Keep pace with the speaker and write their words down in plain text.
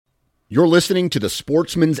You're listening to the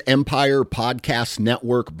Sportsman's Empire Podcast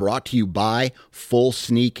Network, brought to you by Full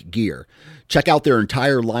Sneak Gear. Check out their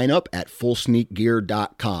entire lineup at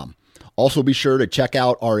fullsneakgear.com. Also be sure to check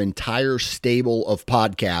out our entire stable of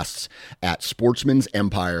podcasts at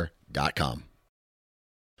sportsmansempire.com.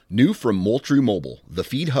 New from Moultrie Mobile, the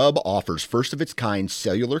Feed Hub offers first-of-its-kind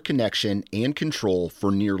cellular connection and control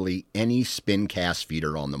for nearly any spin cast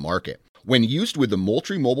feeder on the market. When used with the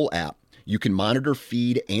Moultrie Mobile app, you can monitor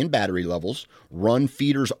feed and battery levels, run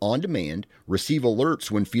feeders on demand, receive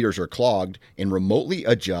alerts when feeders are clogged, and remotely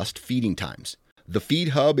adjust feeding times. The Feed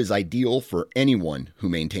Hub is ideal for anyone who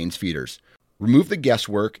maintains feeders. Remove the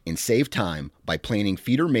guesswork and save time by planning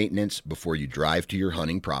feeder maintenance before you drive to your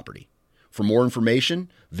hunting property. For more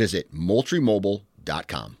information, visit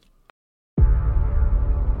MoultrieMobile.com.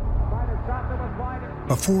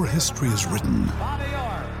 Before history is written,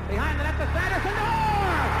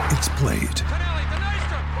 it's played.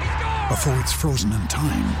 Before it's frozen in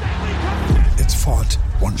time, it's fought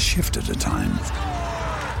one shift at a time.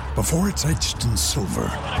 Before it's etched in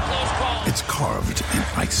silver, it's carved in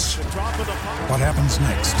ice. What happens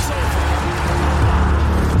next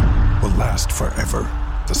will last forever.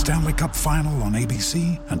 The Stanley Cup Final on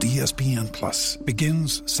ABC and ESPN Plus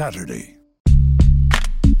begins Saturday.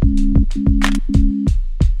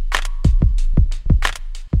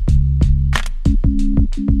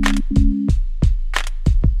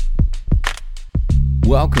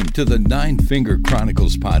 Welcome to the Nine Finger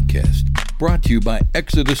Chronicles podcast, brought to you by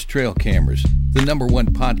Exodus Trail Cameras, the #1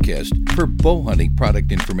 podcast for bow hunting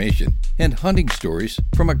product information and hunting stories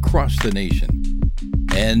from across the nation.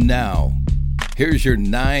 And now, here's your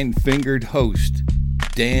nine-fingered host,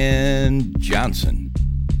 Dan Johnson.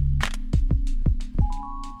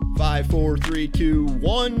 5, 4, 3, 2,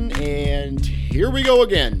 1, and here we go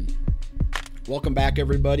again. Welcome back,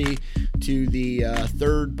 everybody, to the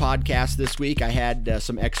third podcast this week. I had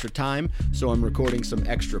some extra time, so I'm recording some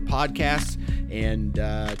extra podcasts, and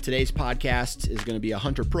today's podcast is going to be a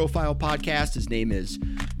hunter profile podcast. His name is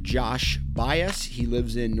Josh Bias. He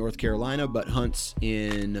lives in North Carolina, but hunts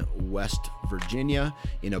in West Virginia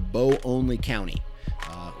in a bow-only county,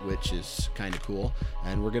 which is kind of cool.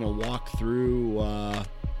 And we're going to walk through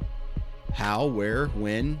how, where,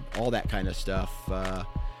 when, all that kind of stuff,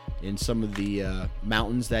 in some of the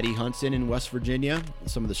mountains that he hunts in West Virginia,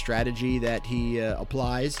 some of the strategy that he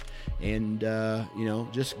applies, and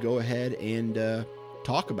just go ahead and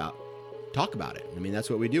talk about it. I mean,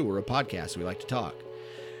 that's what we do. We're a podcast. We like to talk.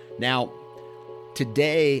 Now,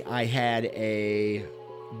 today I had a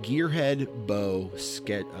Gearhead bow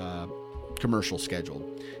commercial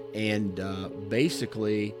scheduled, and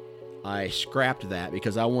basically I scrapped that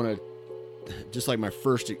because I want to, just like my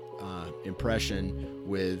first impression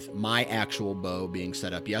with my actual bow being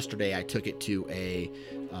set up. Yesterday I took it to I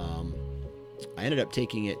ended up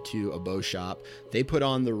taking it to a bow shop. They put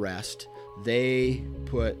on the rest. They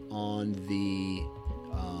put on the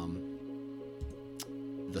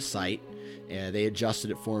sight. They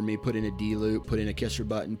adjusted it for me, put in a D-loop, put in a kisser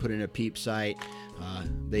button, put in a peep sight.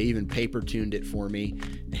 They even paper tuned it for me.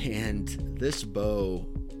 And this bow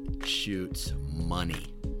shoots money.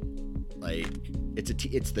 Like,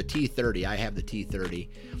 it's the T30. I have the T30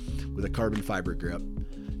 with a carbon fiber grip,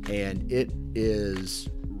 and it is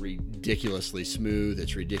ridiculously smooth.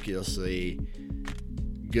 It's ridiculously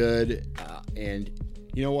good, and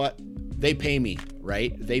you know what? They pay me,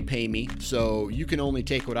 right? They pay me, so you can only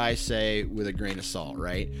take what I say with a grain of salt,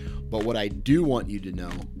 right? But what I do want you to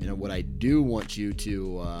know, and what I do want you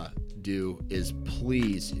to do, is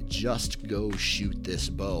please just go shoot this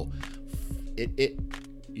bow.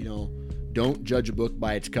 Don't judge a book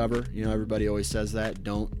by its cover. Everybody always says that.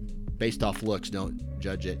 Based off looks, don't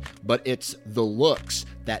judge it. But it's the looks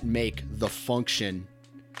that make the function,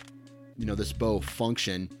 this bow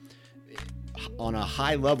function on a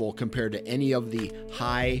high level compared to any of the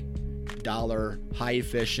high dollar, high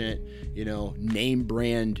efficient, name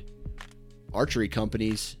brand archery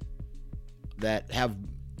companies that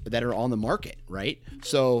are on the market, right?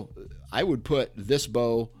 So I would put this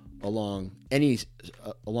bow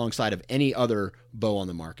alongside of any other bow on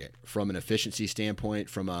the market, from an efficiency standpoint,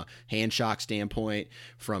 from a hand shock standpoint,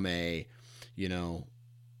 from a,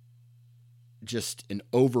 just an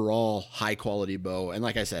overall high quality bow. And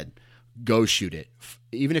like I said, go shoot it.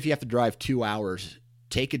 Even if you have to drive 2 hours,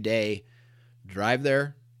 take a day, drive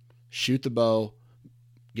there, shoot the bow,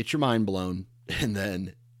 get your mind blown, and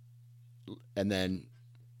then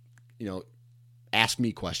ask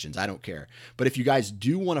me questions. I don't care. But if you guys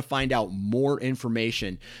do want to find out more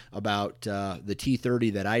information about the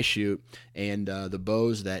T30 that I shoot and the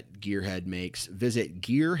bows that Gearhead makes, visit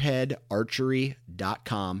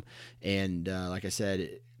gearheadarchery.com. And like I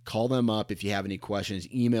said, call them up if you have any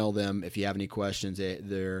questions. Email them if you have any questions.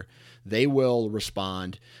 They will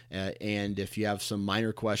respond. And if you have some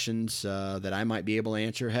minor questions that I might be able to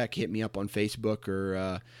answer, heck, hit me up on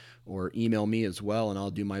Facebook or email me as well, and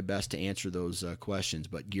I'll do my best to answer those questions.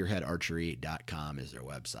 But gearheadarchery.com is their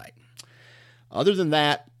website. Other than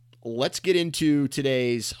that, let's get into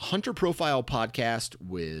today's Hunter Profile podcast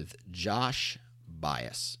with Josh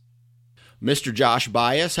Bias. Mr. Josh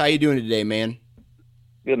Bias, how you doing today, man?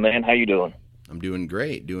 Good, man. How you doing? I'm doing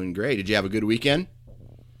great, Did you have a good weekend?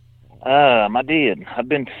 I did. I've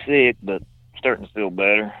been sick, but starting to feel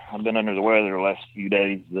better. I've been under the weather the last few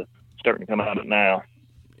days, but starting to come out of it now.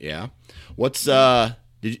 Yeah.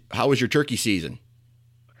 How was your turkey season?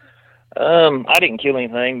 I didn't kill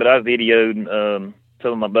anything, but I videoed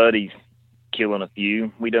some of my buddies killing a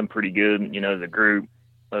few. We done pretty good, as a group.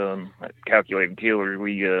 At Calculated Killers,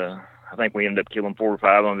 I think we ended up killing 4 or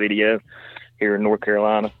 5 on video here in North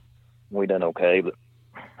Carolina. We done okay, but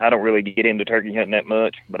I don't really get into turkey hunting that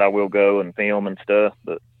much, but I will go and film and stuff,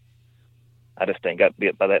 but I just ain't got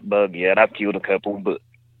bit by that bug yet. I've killed a couple, but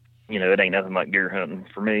it ain't nothing like deer hunting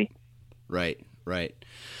for me. Right.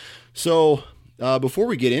 So before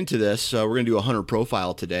we get into this, we're going to do a hunter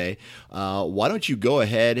profile today. Why don't you go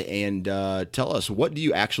ahead and tell us, what do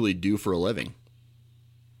you actually do for a living?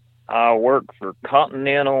 I work for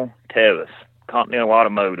Continental Tevis, Continental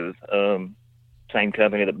Automotive, same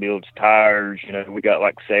company that builds tires. We got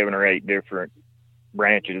like 7 or 8 different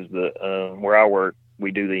branches, but where I work,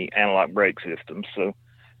 we do the analog brake systems. So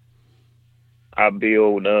I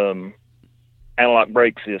build analog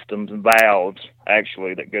brake systems and valves,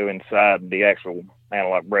 actually, that go inside the actual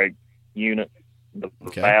analog brake unit, the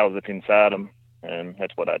valves that's inside them, and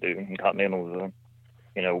that's what I do. And Continental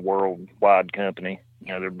is a worldwide company.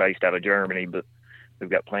 They're based out of Germany, but we've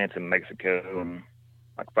got plants in Mexico and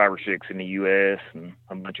like 5 or 6 in the U.S. and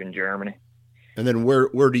a bunch in Germany. And then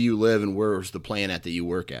where do you live, and where's the plant at that you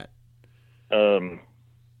work at?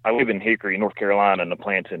 I live in Hickory, North Carolina, and the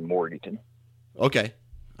plant's in Morganton. Okay,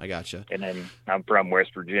 I gotcha. And then I'm from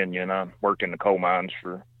West Virginia, and I worked in the coal mines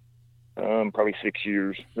for probably 6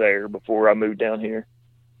 years there before I moved down here.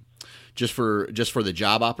 Just for the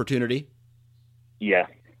job opportunity? Yeah,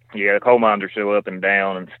 the coal mines are so up and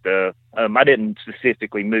down and stuff. I didn't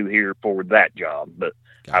specifically move here for that job, but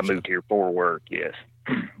gotcha. I moved here for work, yes,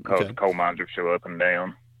 because the coal mines are so up and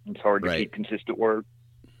down. It's hard to keep consistent work.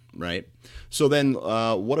 Right. So then,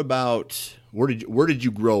 what about where did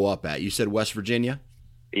you grow up at? You said West Virginia.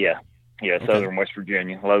 Yeah, Southern West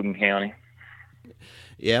Virginia, Logan County.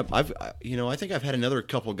 Yeah, I think I've had another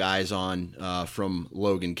couple guys on from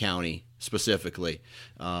Logan County specifically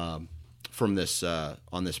from this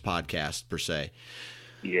on this podcast per se.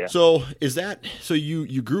 Yeah. So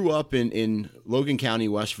you grew up in Logan County,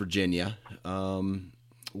 West Virginia.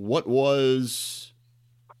 What was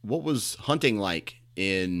hunting like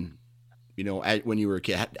when you were a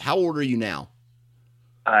kid? How old are you now?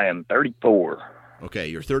 I am 34. Okay,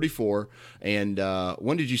 you're 34. And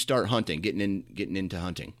when did you start hunting? Getting into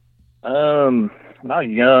hunting? When I was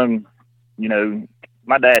young,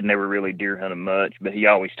 my dad never really deer hunted much, but he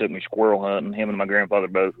always took me squirrel hunting. Him and my grandfather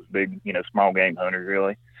both was big, small game hunters,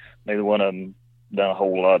 really. Neither one of them done a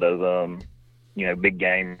whole lot of, big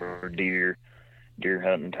game or deer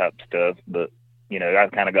hunting type stuff. But, I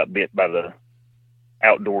kind of got bit by the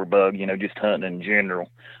outdoor bug, just hunting in general.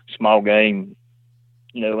 Small game,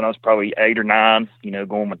 when I was probably 8 or 9,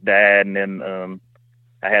 going with Dad. And then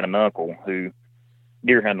I had an uncle who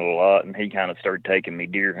deer hunted a lot, and he kind of started taking me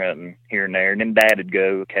deer hunting here and there. And then Dad would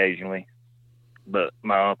go occasionally. But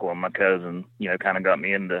my uncle and my cousin, kind of got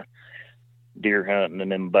me into deer hunting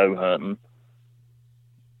and then bow hunting.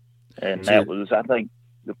 And that was, I think,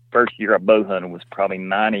 the first year I bow hunted was probably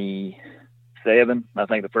 97. I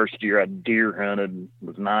think the first year I deer hunted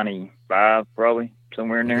was 95, probably,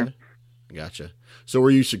 somewhere in there. Gotcha. So were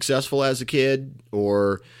you successful as a kid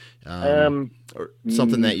or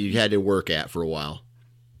something that you had to work at for a while?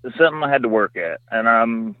 It's something I had to work at. And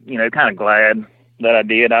I'm, kind of glad that I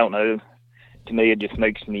did. I don't know. To me, it just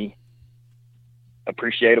makes me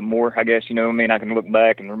appreciate it more, I guess. I can look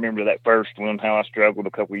back and remember that first one, how I struggled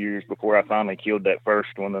a couple of years before I finally killed that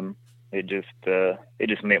first one. And it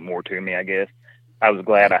just meant more to me, I guess. I was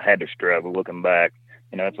glad I had to struggle looking back.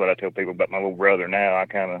 That's what I tell people about my little brother now. I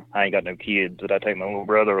ain't got no kids, but I take my little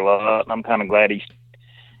brother a lot, and I'm kind of glad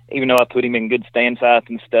even though I put him in good stand sites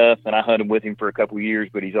and stuff, and I hunted with him for a couple of years,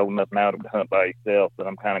 but he's old enough now to hunt by himself. But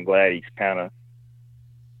I'm kind of glad he's kind of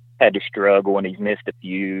had to struggle, and he's missed a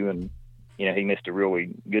few, and he missed a really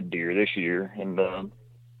good deer this year, and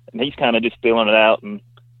he's kind of just filling it out and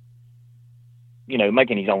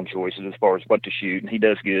making his own choices as far as what to shoot, and he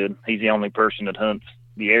does good. He's the only person that hunts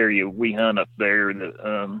the area we hunt up there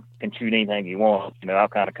that can shoot anything he wants. I'll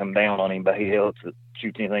kind of come down on anybody else that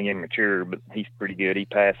shoots anything immature, but he's pretty good. He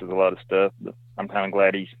passes a lot of stuff, but I'm kind of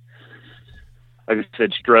glad he's, like I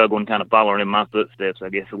said, struggling, kind of following in my footsteps, I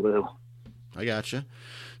guess a little. I gotcha.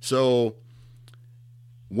 So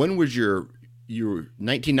when was your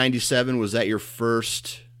 1997, was that your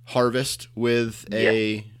first harvest with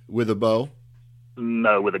a bow?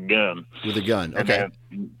 No, with a gun. With a gun, okay.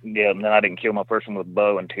 And then I didn't kill my first one with a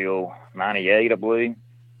bow until 98, I believe.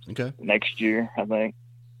 Okay. Next year, I think.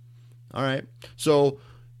 All right. So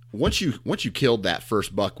once you killed that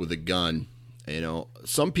first buck with a gun,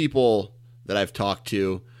 some people that I've talked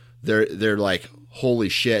to, they're like, holy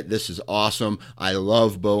shit, this is awesome. I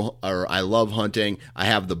love I love hunting. I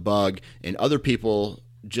have the bug. And other people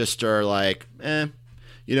just are like,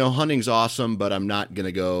 hunting's awesome, but I'm not going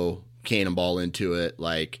to go cannonball into it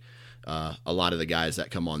like a lot of the guys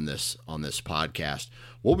that come on this podcast.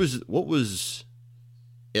 What was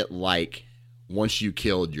it like once you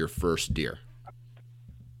killed your first deer?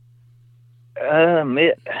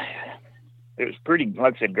 It was pretty,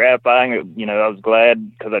 like I said, gratifying. I was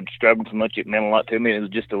glad because I'd struggled so much. It meant a lot to me. It was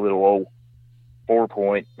just a little old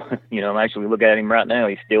 4-point. I'm actually looking at him right now.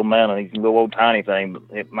 He's still mounted. He's a little old tiny thing, but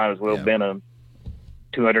it might as well have been a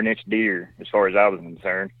 200-inch deer as far as I was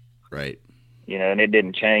concerned. Right. And it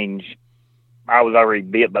didn't change. I was already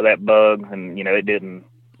bit by that bug, and, it didn't,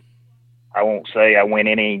 I won't say I went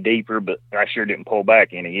any deeper, but I sure didn't pull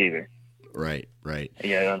back any either. Right.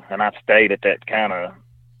 And I stayed at that kind of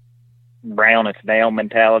brown us down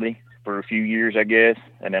mentality for a few years, I guess.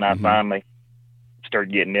 And then I finally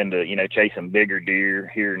started getting into, chasing bigger deer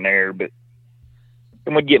here and there,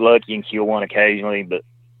 and we'd get lucky and kill one occasionally, but,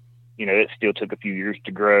 it still took a few years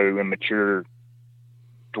to grow and mature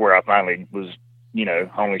to where I finally was,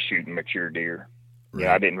 only shooting mature deer. Right.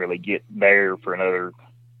 I didn't really get there for another,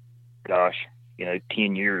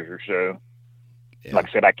 10 years or so. Yeah. Like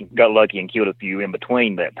I said, I got lucky and killed a few in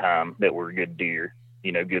between that time that were good deer,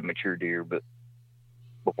 good mature deer. But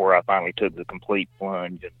before I finally took the complete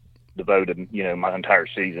plunge and devoted, my entire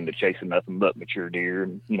season to chasing nothing but mature deer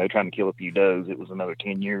and, trying to kill a few does, it was another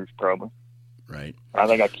 10 years probably. Right. I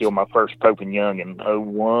think I killed my first Pope and Young in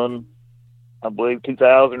 01, I believe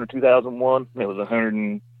 2000 or 2001. It was a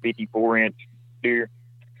 154-inch deer.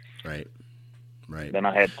 Right. Then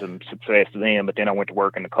I had some success then, but then I went to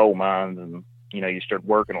work in the coal mines, and you start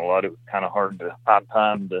working a lot. It was kind of hard to find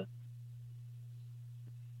time to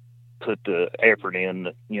put the effort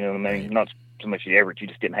in. Not so much the effort, you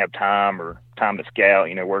just didn't have time or time to scout.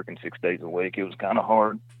 Working 6 days a week, it was kind of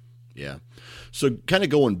hard. Yeah. So kind of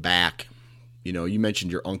going back. You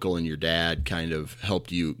mentioned your uncle and your dad kind of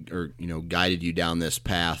helped you or, guided you down this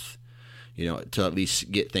path, to at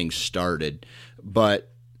least get things started. But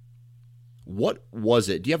what was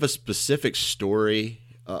it? Do you have a specific story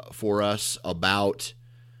for us about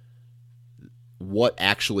what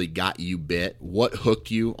actually got you bit? What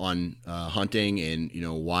hooked you on hunting, and,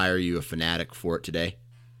 why are you a fanatic for it today?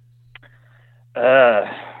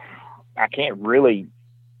 I can't really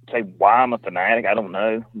say why I'm a fanatic. I don't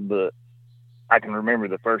know, but I can remember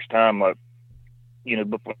the first time, before,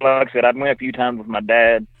 like I said, I went a few times with my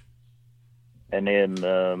dad, and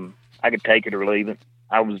then I could take it or leave it.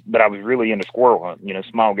 I was really into squirrel hunting,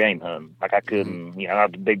 small game hunting. Like I couldn't, I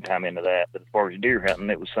was big time into that. But as far as deer hunting,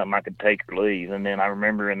 it was something I could take or leave. And then I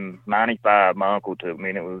remember in '95, my uncle took me,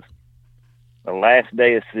 and it was the last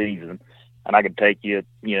day of season, and I could take you,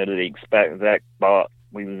 to the exact spot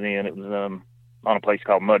we was in. It was on a place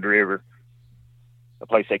called Mud River, a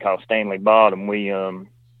place they call Stanley Bottom.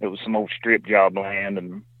 It was some old strip job land,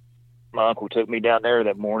 and my uncle took me down there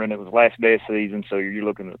that morning. It was the last day of season, so you're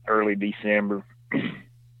looking at early December.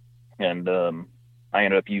 And I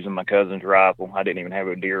ended up using my cousin's rifle. I didn't even have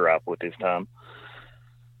a deer rifle at this time.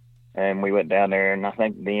 And we went down there, and I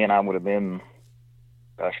think then I would have been,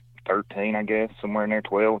 13, I guess, somewhere in there,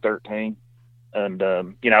 12, 13. And, I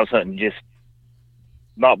was hunting just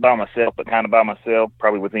not by myself, but kind of by myself,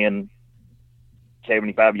 probably within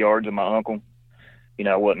 75 yards of my uncle.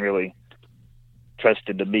 I wasn't really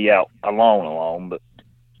trusted to be out alone, but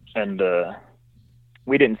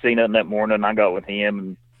we didn't see nothing that morning. I got with him,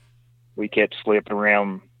 and we kept slipping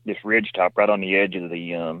around this ridge top right on the edge of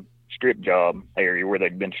the strip job area where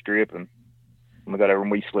they'd been stripping. And we got over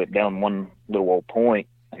and we slipped down one little old point,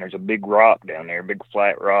 and there's a big rock down there, a big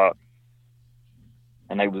flat rock.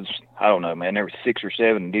 And there was, I don't know, man, there was 6 or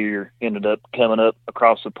 7 deer ended up coming up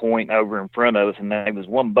across the point over in front of us, and there was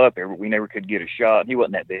one buck there, but we never could get a shot. He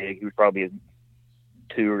wasn't that big. He was probably a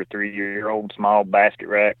 2 or 3 year old small basket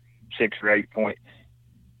rack, 6 or 8 point.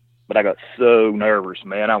 But I got so nervous,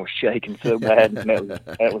 man. I was shaking so bad. And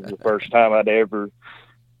that was the first time I'd ever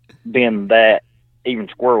been that, even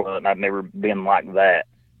squirrel hunting. I'd never been like that,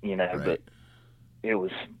 you know, Right. but it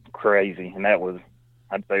was crazy. And that was,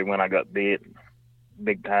 I'd say, when I got bit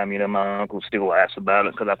big time. You know, my uncle still laughs about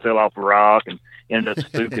it because I fell off a rock and ended up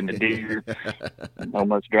spooking the deer.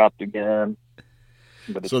 Almost dropped the gun.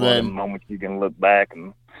 But it's one of the moments you can look back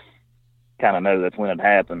and kind of know that's when it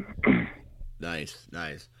happened. Nice.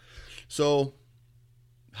 So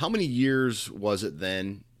how many years was it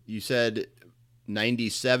then? You said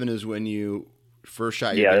 97 is when you first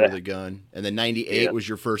shot your deer with a gun, and then 98 was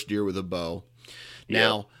your first deer with a bow.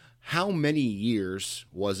 Now, how many years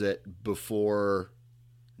was it before,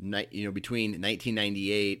 between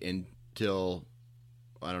 1998 until,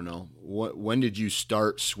 I don't know, when did you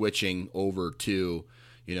start switching over to,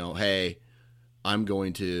 hey, I'm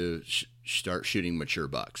going to start shooting mature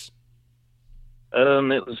bucks?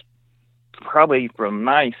 It was probably from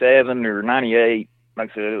 97 or 98.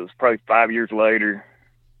 Like I said, it was probably 5 years later.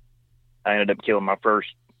 I ended up killing my first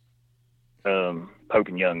Pope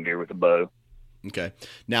and Young deer with a bow. Okay.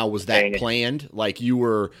 Now, was that planned? Like you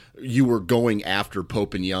were going after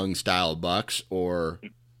Pope and Young style bucks, or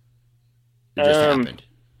it just happened?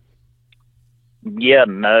 Yeah,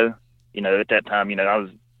 no. At that time, I was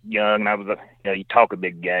young and I was, you talk a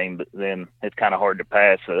big game, but then it's kind of hard to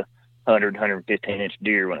pass a 100, 115-inch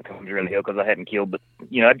deer when it comes around the hill because I hadn't killed, but,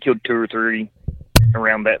 I'd killed 2 or 3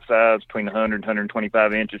 around that size, between 100 and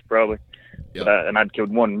 125 inches probably. Yep. And I'd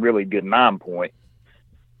killed one really good 9-point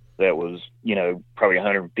that was, probably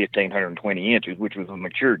 115, 120 inches, which was a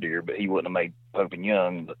mature deer, but he wouldn't have made Pope and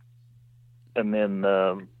Young. And then,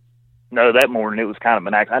 no, that morning it was kind of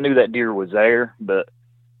an accident. I knew that deer was there, but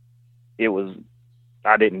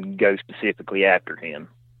I didn't go specifically after him.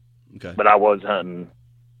 Okay. But I was hunting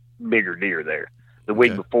bigger deer there. The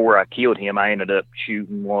week before I killed him, I ended up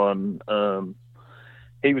shooting one.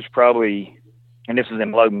 He was probably, and this is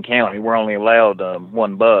in Logan County, we're only allowed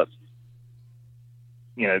 1 buck,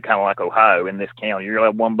 kind of like Ohio in this county. You're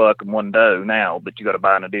allowed 1 buck and 1 doe now, but you got to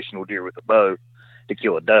buy an additional deer with a bow to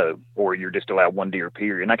kill a doe, or you're just allowed 1 deer,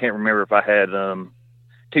 period. And I can't remember if I had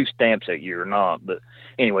 2 stamps that year or not. But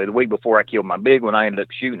anyway, the week before I killed my big one, I ended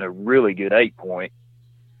up shooting a really good 8-point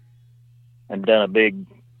and done a big,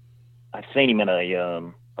 I seen him in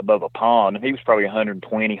a above a pond, and he was probably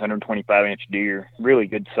 120, 125-inch deer, really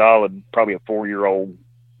good, solid, probably a 4-year-old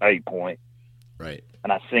 8-point. Right.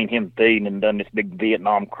 And I seen him feeding and done this big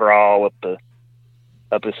Vietnam crawl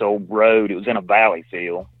up this old road. It was in a valley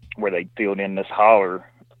field where they filled in this holler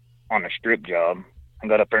on a strip job. I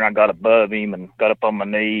got up there and I got above him and got up on my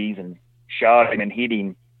knees and shot him and hit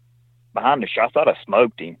him behind the shot. I thought I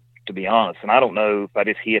smoked him, to be honest. And I don't know if I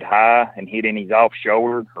just hit high and hit in his off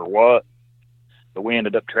shoulder or what. But we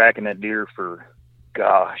ended up tracking that deer for,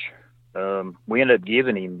 we ended up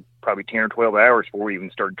giving him probably 10 or 12 hours before we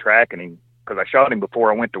even started tracking him, because I shot him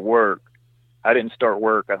before I went to work. I didn't start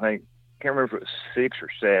work, I can't remember if it was 6 or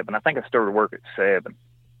 7. I think I started work at 7.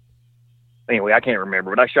 Anyway, I can't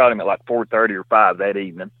remember, but I shot him at like 4:30 or 5 that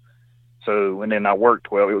evening. So, and then I worked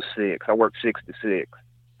 12, it was 6. I worked 6 to 6.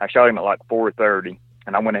 I shot him at like 4:30,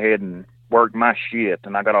 and I went ahead and worked my shift,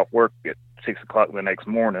 and I got off work at 6 o'clock the next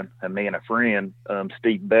morning, and me and a friend,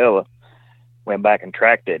 Steve Bella, went back and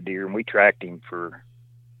tracked that deer, and we tracked him for,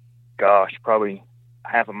 probably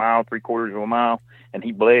half a mile, 3/4 of a mile, and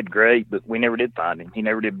he bled great, but we never did find him. He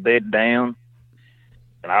never did bed down,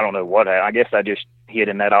 and I don't know what happened. I guess I just hit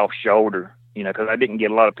in that off shoulder, because I didn't get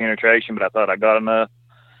a lot of penetration, but I thought I got enough.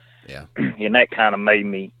 Yeah. And that kind of made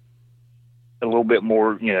me a little bit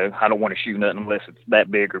more, I don't want to shoot nothing unless it's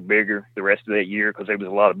that big or bigger the rest of that year, because there was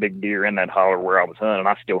a lot of big deer in that holler where I was hunting.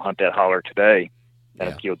 I still hunt that holler today, and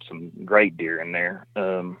I've killed some great deer in there.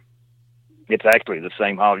 It's actually the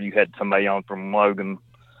same holler. You had somebody on from Logan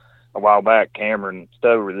a while back, Cameron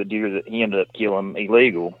Stover, the deer that he ended up killing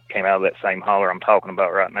illegal came out of that same holler I'm talking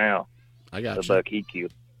about right now. I got the buck he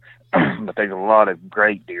killed. But there's a lot of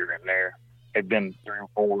great deer in there. They've been 3 or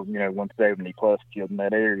 4, 170 plus killed in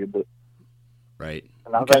that area, but right.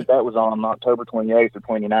 And I think that was on October 28th or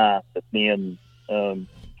 29th. But then I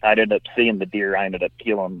ended up seeing the deer I ended up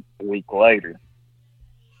killing a week later,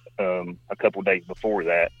 a couple of days before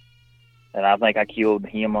that. And I think I killed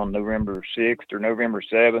him on November 6th or November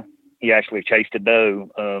 7th. He actually chased a doe.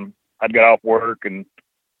 I'd got off work and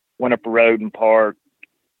went up the road and parked,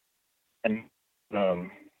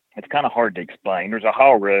 it's kind of hard to explain. There's a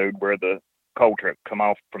haul road where the coal truck come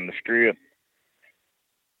off from the strip,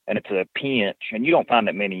 and it's a pinch, and you don't find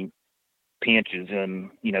that many pinches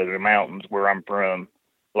in, you know, the mountains where I'm from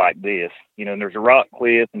like this. You know, and there's a rock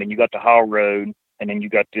cliff, and then you got the haul road, and then you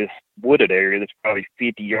got this wooded area that's probably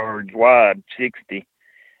 50 yards wide, 60,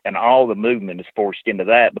 and all the movement is forced into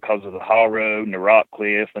that because of the haul road and the rock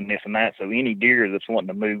cliff and this and that. So any deer that's wanting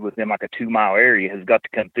to move within like a 2-mile area has got to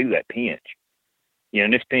come through that pinch. You know,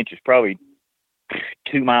 and this pinch is probably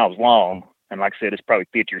 2 miles long, and like I said, it's probably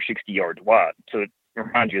 50 or 60 yards wide. So it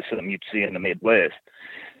reminds you of something you'd see in the Midwest.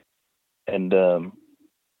 And,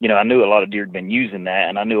 you know, I knew a lot of deer had been using that,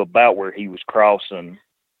 and I knew about where he was crossing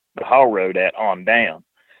the haul road at on down.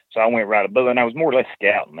 So I went right above it, and I was more or less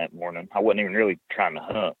scouting that morning. I wasn't even really trying to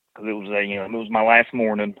hunt because it was, you know, it was my last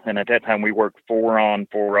morning, and at that time we worked 4 on,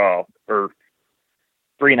 4 off, or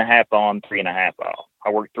 3.5 on, 3.5 off. I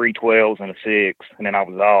worked 3 12s and a 6, and then I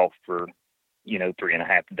was off for, you know,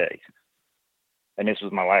 3.5 days. And this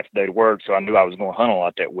was my last day to work, so I knew I was going to hunt a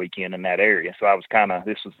lot that weekend in that area. So I was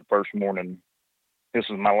this was the first morning, this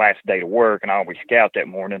was my last day to work, and I always scout that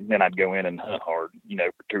morning. Then I'd go in and hunt hard, you know,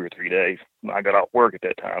 for 2 or 3 days. I got off work at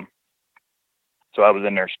that time. So I was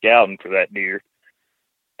in there scouting for that deer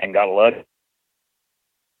and got lucky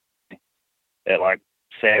at like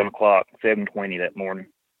 7 o'clock, 7:20 that morning.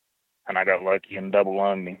 And I got lucky and double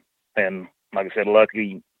lunged him. And like I said,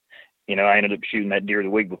 lucky, you know, I ended up shooting that deer the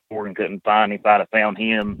week before and couldn't find him. If I'd have found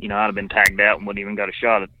him, you know, I'd have been tagged out and wouldn't even got a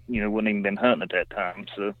shot at, you know, wouldn't even been hunting at that time.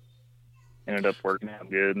 So ended up working out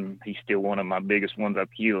good, and he's still one of my biggest ones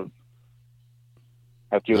I've killed.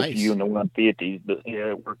 I've killed a few in the 150s, but yeah,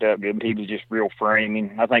 it worked out good. But he was just real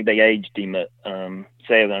framing. I think they aged him at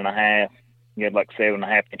 7.5. He had like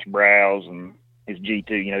 7.5-inch brows, and his G2,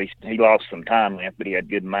 you know, he lost some time left, but he had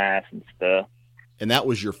good mass and stuff. And that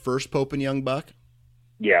was your first Pope and Young buck?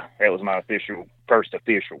 Yeah, that was my first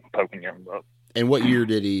official Pope and Young buck. And what year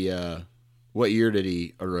did he,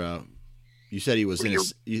 or you said he was in a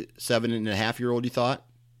 7.5-year-old, you thought?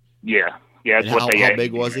 Yeah. Yeah, that's and what they how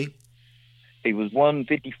big was he? He was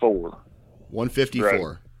 154. 154.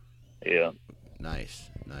 Right. Yeah. Nice.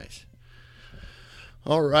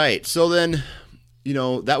 All right. So then, you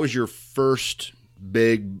know, that was your first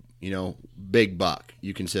big buck.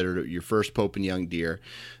 You considered it your first Pope and Young deer.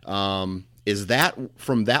 Is that,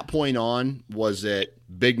 from that point on, was it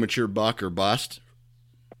big mature buck or bust?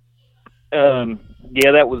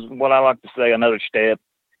 Yeah, that was what I like to say, another step.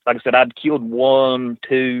 Like I said, I'd killed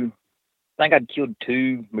 2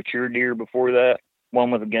 mature deer before that. One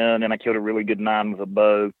with a gun, and I killed a really good 9 with a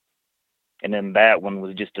bow. And then that one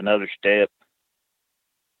was just another step.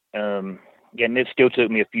 And it still took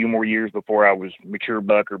me a few more years before I was mature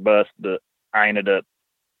buck or bust, but I ended up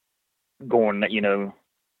going, you know,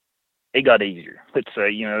 it got easier. Let's say,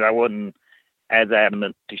 you know, I wasn't as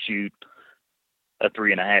adamant to shoot a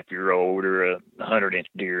 3.5-year-old or a 100-inch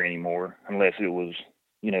deer anymore, unless it was,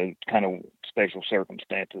 you know, kind of special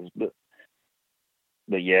circumstances. But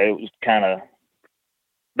yeah, it was kind of,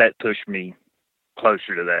 that pushed me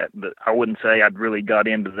closer to that. But I wouldn't say I'd really got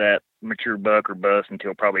into that mature buck or bust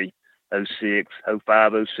until probably 06,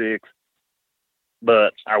 05, 06.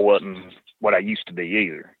 But I wasn't what I used to be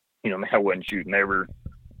either. You know, I wasn't shooting every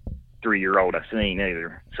 3-year-old I seen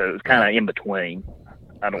either. So it was kind of in between.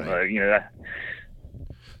 I don't know, you know.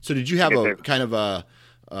 So did you have a kind of a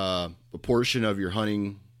portion of your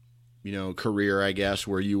hunting, you know, career, I guess,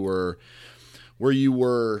 where you were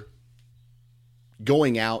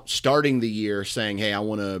going out, starting the year saying, hey, I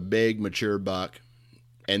want a big mature buck,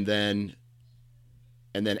 and then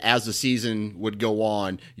as the season would go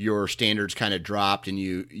on, your standards kind of dropped and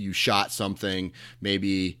you shot something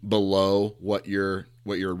maybe below what your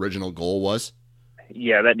original goal was?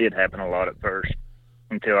 Yeah, that did happen a lot at first,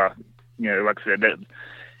 until I, you know, like I said, that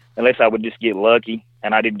unless I would just get lucky,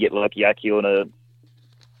 and I did get lucky. I killed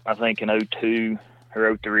I think in 02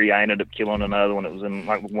 or 03, I ended up killing another one that was in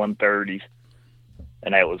like 130s,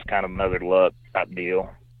 and that was kind of another luck type deal.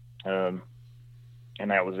 And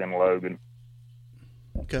that was in Logan.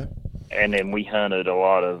 Okay. And then we hunted a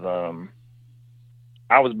lot of,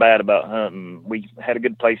 I was bad about hunting. We had a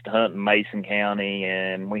good place to hunt in Mason County,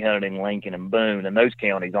 and we hunted in Lincoln and Boone, and those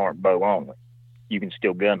counties aren't bow only. You can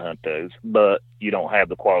still gun hunt those, but you don't have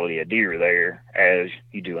the quality of deer there as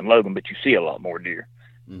you do in Logan, but you see a lot more deer.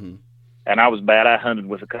 Mm-hmm. And I was bad. I hunted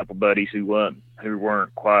with a couple buddies who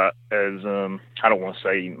weren't quite as, I don't want to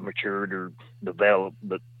say matured or developed,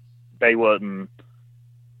 but they wasn't,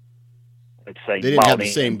 let's say, they didn't have the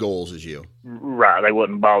same goals as you. Right. They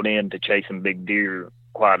wasn't bought in to chasing big deer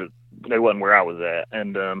quite they wasn't where I was at,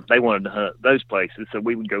 and they wanted to hunt those places, so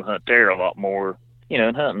we would go hunt there a lot more. You know,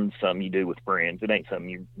 and hunting's something you do with friends. It ain't something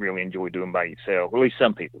you really enjoy doing by yourself. Or at least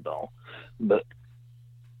some people don't.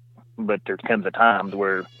 But there comes a time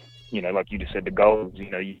where, you know, like you just said, the goals, you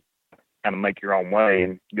know, you kind of make your own way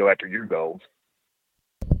and go after your goals.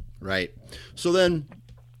 Right. So then,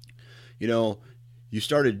 you know, you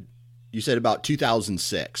said about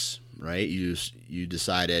 2006, right? You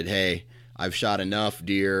decided, hey, I've shot enough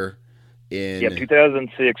deer. Yeah,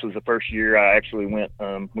 2006 was the first year I actually went.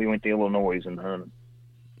 We went to Illinois and hunted.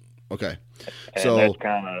 Okay. And so that's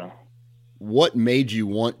kind of what made you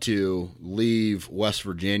want to leave West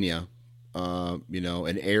Virginia, you know,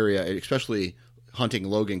 an area, especially hunting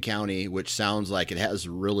Logan County, which sounds like it has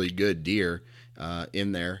really good deer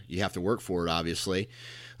in there. You have to work for it, obviously.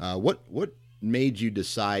 What made you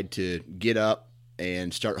decide to get up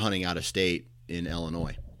and start hunting out of state in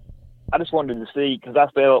Illinois? I just wanted to see, because I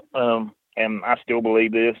felt, and I still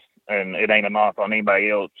believe this, and it ain't a knock on anybody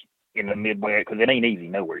else in the Midwest, because it ain't easy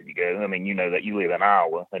nowhere you go. I mean, you know that you live in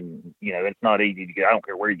Iowa, and, you know, it's not easy to go. I don't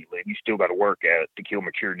care where you live. You still got to work at it to kill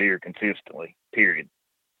mature deer consistently, period.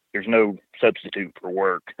 There's no substitute for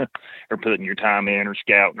work or putting your time in or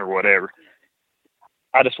scouting or whatever.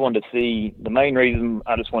 I just wanted to see, the main reason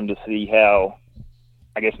I just wanted to see how,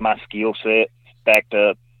 I guess, my skill set stacked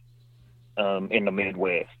up in the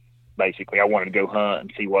Midwest. Basically, I wanted to go hunt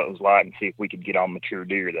and see what it was like and see if we could get on mature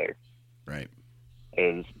deer there. Right.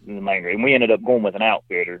 Is the main reason. We ended up going with an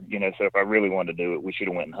outfitter, you know, so if I really wanted to do it, we should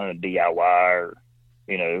have went and hunted DIY or,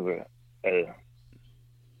 you know,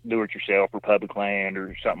 do it yourself or public land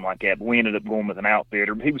or something like that. But we ended up going with an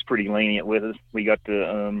outfitter. He was pretty lenient with us. We got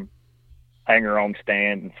to hang our own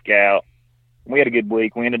stand and scout. We had a good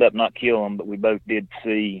week. We ended up not killing, but we both did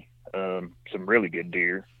see some really good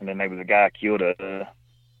deer. And then there was a guy killed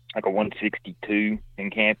like a 162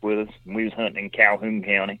 in camp with us. And we was hunting in Calhoun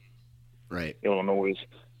County. Right. Illinois.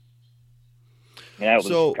 And that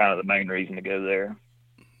was kind of the main reason to go there.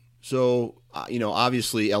 So, you know,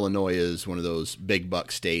 obviously Illinois is one of those big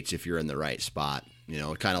buck states if you're in the right spot, you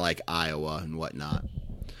know, kind of like Iowa and whatnot.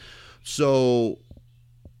 So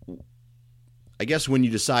I guess when you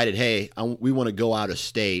decided, hey, we want to go out of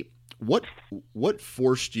state, what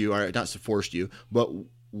forced you, or not forced you, but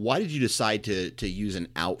why did you decide to use an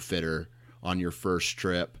outfitter on your first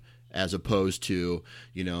trip as opposed to,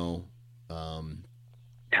 you know,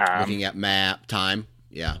 time. Looking at map time?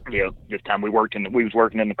 Yeah. Yeah, this time we was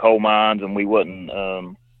working in the coal mines, and we wasn't,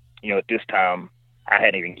 you know, at this time I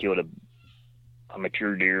hadn't even killed a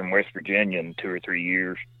mature deer in West Virginia in 2 or 3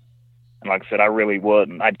 years. And like I said, I really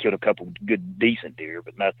wasn't. I'd killed a couple good, decent deer,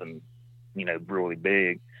 but nothing, you know, really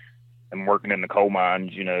big. And working in the coal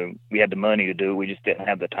mines, you know, we had the money to do it. We just didn't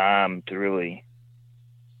have the time to really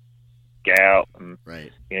get out. And,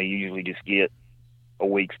 right. You know, you usually just get a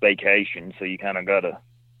week's vacation, so you kind of got to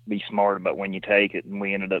be smart about when you take it. And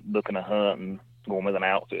we ended up booking a hunt and going with an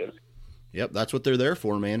outfit. Yep, that's what they're there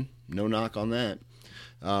for, man. No knock on that.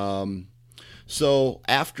 So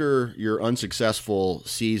after your unsuccessful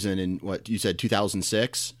season in what you said,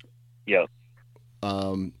 2006? Yep.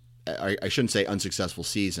 I shouldn't say unsuccessful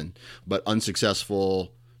season, but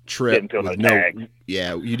unsuccessful trip. Didn't fill with no tag.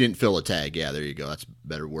 Yeah, you didn't fill a tag. Yeah, there you go. That's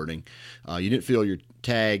better wording. You didn't fill your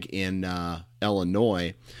tag in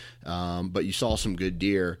Illinois, but you saw some good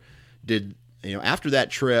deer. After that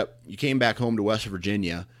trip, you came back home to West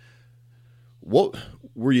Virginia. What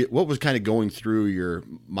was kind of going through your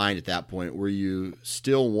mind at that point? Were you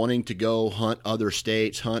still wanting to go hunt other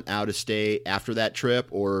states, hunt out of state after that trip,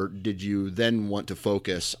 or did you then want to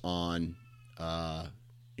focus on, the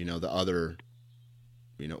other,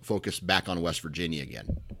 focus back on West Virginia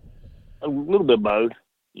again? A little bit of both.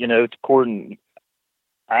 You know, it's according.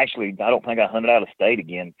 I don't think I hunted out of state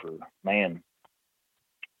again for, man.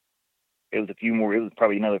 It was a few more. It was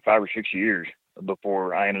probably another 5 or 6 years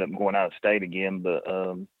before I ended up going out of state again. But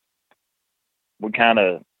we kind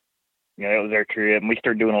of, it was our trip, and we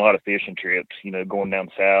started doing a lot of fishing trips, going down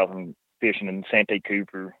south and fishing in Santee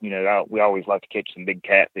Cooper. We always like to catch some big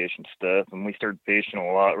catfish and stuff, and we started fishing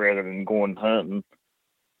a lot rather than going hunting.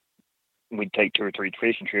 We'd take 2 or 3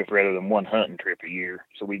 fishing trips rather than one hunting trip a year.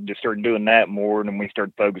 So we just started doing that more, and then we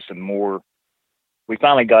started focusing more. We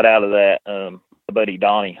finally got out of that, my buddy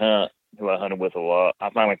Donnie Hunt, who I hunted with a lot. I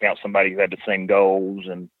finally found somebody who had the same goals,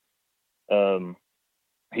 and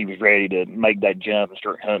he was ready to make that jump and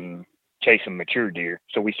start hunting, chasing mature deer.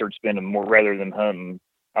 So we started spending more, rather than hunting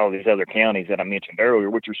all these other counties that I mentioned earlier,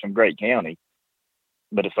 which are some great counties.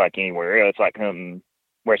 But it's like anywhere else. It's like hunting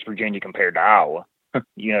West Virginia compared to Iowa.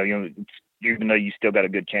 Even though you still got a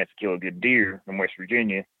good chance to kill a good deer in West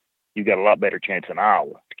Virginia, you got a lot better chance in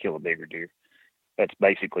Iowa to kill a bigger deer. That's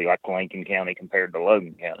basically like Lincoln County compared to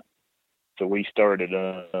Logan County. So we started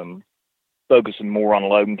focusing more on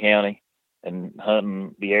Logan County and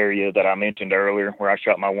hunting the area that I mentioned earlier where I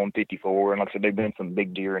shot my 154. And like I said, there've been some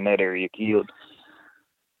big deer in that area killed.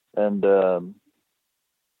 And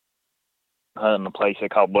hunting a place they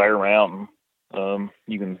call Blair Mountain.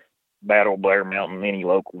 You can battle Blair Mountain. Any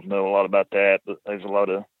locals know a lot about that, but there's a lot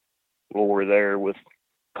of lore there with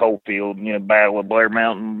Coalfield, Battle of Blair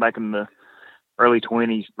Mountain back in the early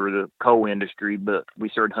 20s for the coal industry. But we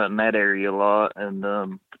started hunting that area a lot. And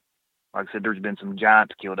like I said, there's been some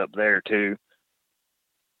giants killed up there too.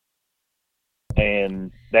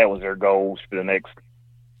 And that was our goals for the next,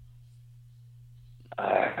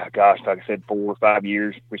 like I said, 4 or 5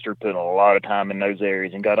 years. We started putting a lot of time in those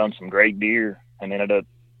areas and got on some great deer and ended up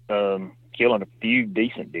killing a few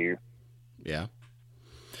decent deer. Yeah.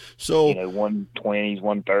 So 120s,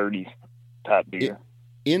 130s type deer.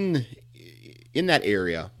 In that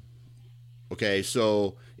area, okay,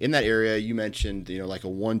 so in that area you mentioned, like a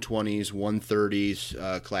 120s,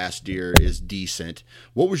 130s class deer is decent.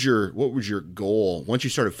 What was your goal once you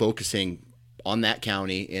started focusing on that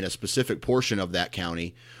county in a specific portion of that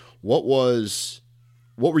county? What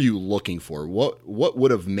were you looking for? What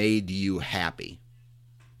would have made you happy?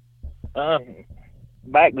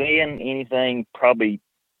 Back then, anything probably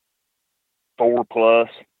 4 plus,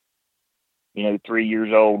 3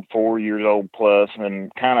 years old, 4 years old plus,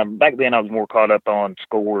 and kind of back then I was more caught up on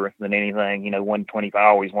score than anything. 125. I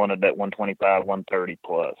always wanted that 125, 130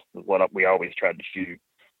 plus is what we always tried to shoot.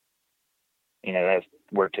 That's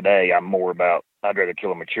where today I'm more about, I'd rather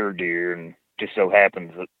kill a mature deer, and just so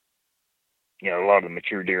happens that, a lot of the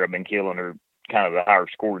mature deer I've been killing are kind of the higher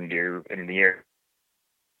scoring deer in the area,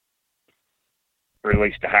 or at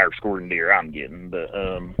least the higher scoring deer I'm getting.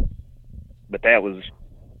 But that was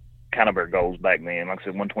kind of our goals back then. Like I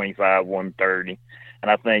said, 125, 130.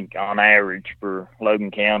 And I think on average for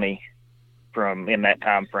Logan County from in that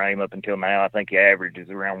time frame up until now, I think the average is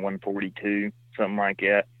around 142, something like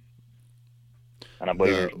that. And I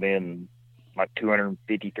believe there's been like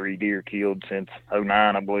 253 deer killed since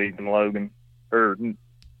 2009, I believe, in Logan. Or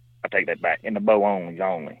I take that back. In the bow only.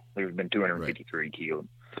 There's been 253 killed.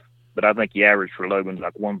 But I think the average for Logan's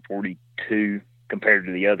like 142 compared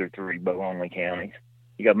to the other 3 bow only counties.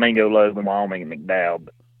 You got Mingo, Logan, Wyoming, and McDowell,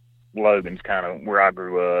 but Logan's kind of where I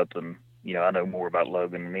grew up, and I know more about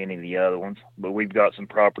Logan than any of the other ones. But we've got some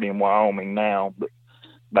property in Wyoming now, but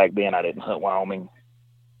back then I didn't hunt Wyoming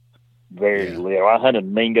very little. I hunted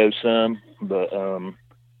Mingo some, but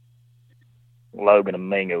Logan and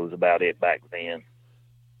Mingo was about it back then.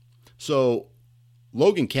 So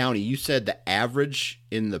Logan County, you said the average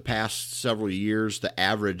in the past several years, the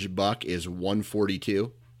average buck is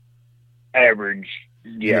 142? Average,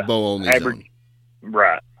 yeah. In the bow only zone.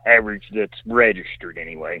 Right. Average that's registered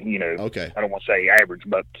anyway. Okay. I don't want to say average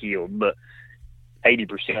buck killed, but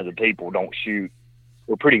 80% of the people don't shoot.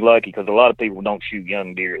 We're pretty lucky because a lot of people don't shoot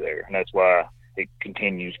young deer there, and that's why it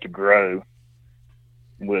continues to grow.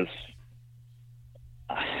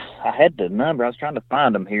 I had the number. I was trying to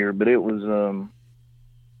find them here, but it was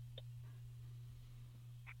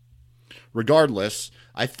regardless,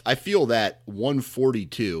 I feel that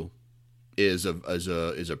 142 is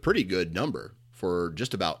a pretty good number for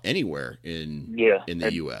just about anywhere in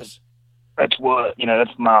the U.S. That's what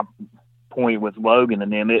that's my point with Logan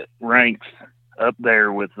and them. It ranks up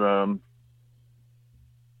there with I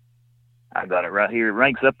got it right here. It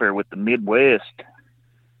ranks up there with the Midwest.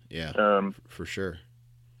 Yeah, for sure.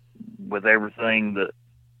 With everything that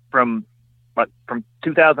from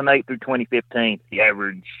 2008 through 2015, the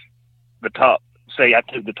average, I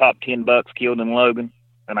took the top 10 bucks killed in Logan,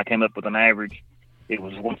 and I came up with an average. It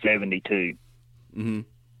was 172. Mm-hmm. Okay.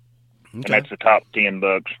 And that's the top 10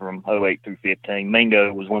 bucks from 08 through 15.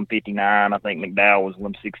 Mingo was 159. I think McDowell was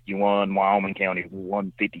 161. Wyoming County was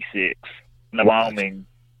 156. Now, Wyoming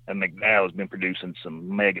and McDowell has been producing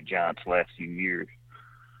some mega giants the last few years.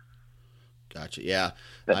 Gotcha. Yeah.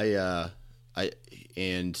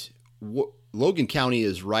 Logan County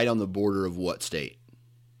is right on the border of what state?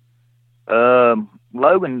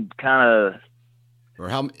 Logan kind of. Or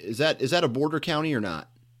how is that a border county or not?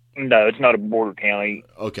 No, it's not a border county.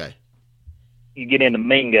 Okay. You get into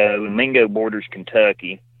Mingo, and Mingo borders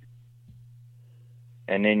Kentucky,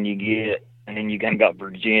 and then you kind of got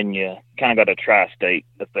Virginia, kind of got a tri-state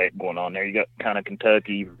effect going on there. You got kind of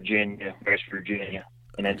Kentucky, Virginia, West Virginia,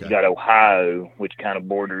 and then you got Ohio, which kind of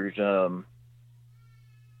borders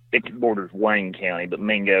it borders Wayne County, but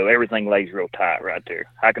Mingo, everything lays real tight right there.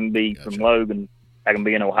 I can be from Logan I can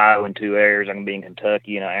be in Ohio in 2 hours. I can be in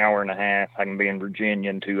Kentucky in an hour and a half. I can be in Virginia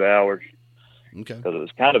in 2 hours. Okay. Because it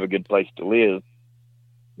was kind of a good place to live.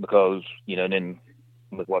 Because, you know, then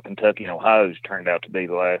with what Kentucky and Ohio's turned out to be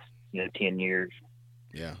the last, 10 years.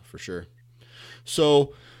 Yeah, for sure.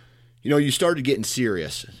 So, you started getting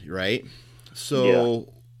serious, right?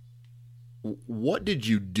 So, what did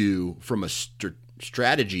you do from a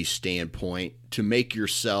strategy standpoint to make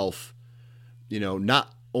yourself,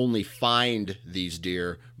 not only find these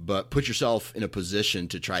deer, but put yourself in a position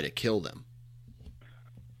to try to kill them?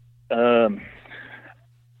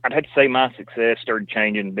 I'd have to say my success started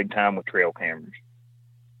changing big time with trail cameras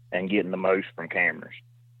and getting the most from cameras,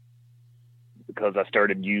 because I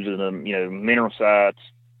started using them, mineral sights.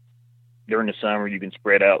 During the summer, you can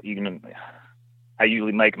spread out. I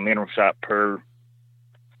usually make a mineral sight per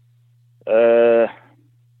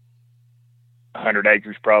 100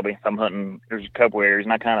 acres probably. If I'm hunting, there's a couple areas,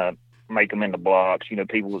 and I kind of make them into blocks.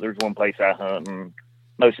 There's one place I hunt, and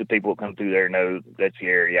most of the people that come through there know that's the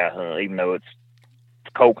area I hunt, even though it's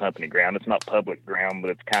coal company ground. It's not public ground,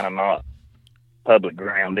 but it's kind of not public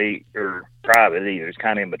ground or private either. It's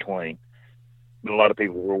kind of in between. But a lot of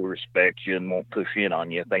people will respect you and won't push in on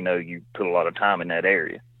you if they know you put a lot of time in that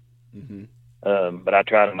area. Mm-hmm. But I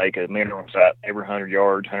try to make a mineral sight every 100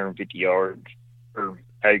 yards, 150 yards, or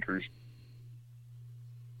acres.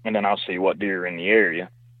 And then I'll see what deer are in the area.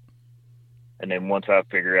 And then once I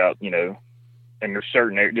figure out, and there's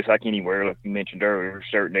certain areas, just like anywhere, like you mentioned earlier, there's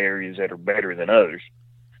certain areas that are better than others,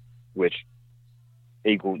 which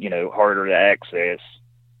equal, harder to access,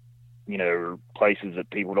 or places that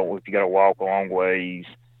people don't, if you got to walk a long ways,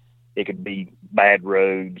 it could be bad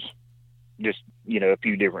roads, just, a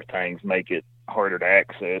few different things make it harder to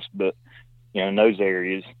access. But, in those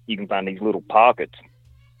areas, you can find these little pockets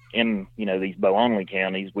in, these bow-only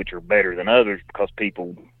counties, which are better than others because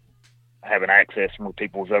people haven't accessed them, or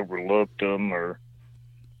people's overlooked them, or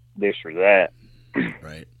this or that.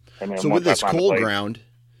 Right. And then so with this coal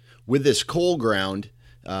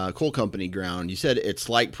company ground, you said it's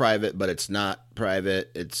like private, but it's not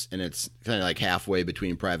private. It's kind of like halfway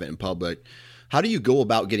between private and public. How do you go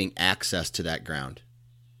about getting access to that ground?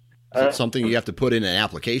 Is it something you have to put in an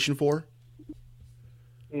application for?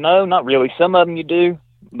 No, not really. Some of them you do,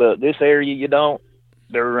 but this area you don't.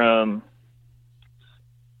 They're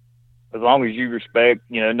as long as you respect,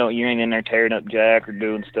 you ain't in there tearing up jack or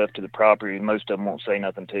doing stuff to the property. Most of them won't say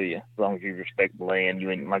nothing to you. As long as you respect the land,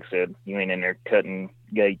 you ain't, like I said, you ain't in there cutting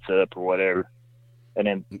gates up or whatever. And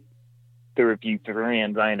then through a few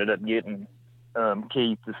friends, I ended up getting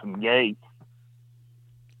keys to some gates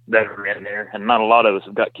that are in there. And not a lot of us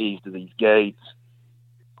have got keys to these gates.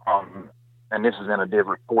 And this is in a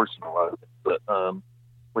different portion of it, but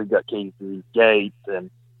we've got keys to these gates,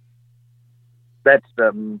 and that's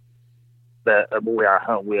that a boy I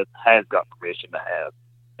hunt with has got permission to have.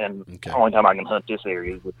 And the only time I can hunt this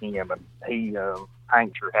area is with him, and he, I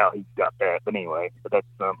ain't sure how he got that, but anyway, but that's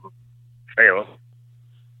fair.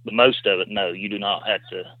 But most of it, no, you do not have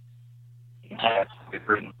to get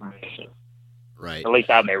written permission. Right. At least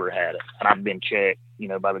I've never had it, and I've been checked,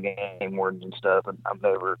 by the game wardens and stuff, and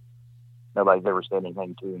nobody's ever said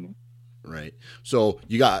anything to me. Right. So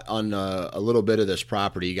you got on a little bit of this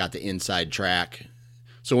property, you got the inside track.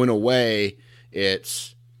 So in a way,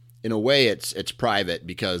 it's private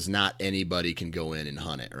because not anybody can go in and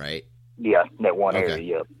hunt it, right? Yeah, that one area.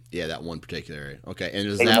 Yep. Yeah, that one particular area. Okay, and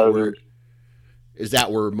is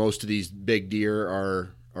that where most of these big deer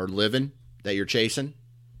are living that you're chasing?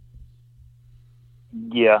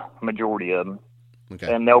 Yeah, majority of them.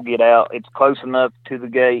 Okay. And they'll get out. It's close enough to the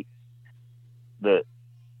gate that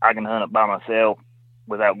I can hunt it by myself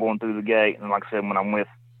without going through the gate. And like I said, when I'm with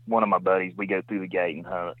one of my buddies, we go through the gate and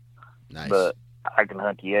hunt. Nice. But I can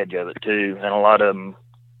hunt the edge of it too. And a lot of them,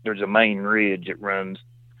 there's a main ridge that runs.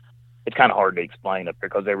 It's kind of hard to explain up there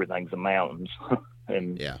because everything's the mountains.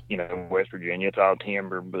 And, West Virginia, it's all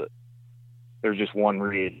timber, but there's just one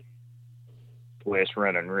ridge, West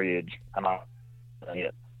Running Ridge. I'm not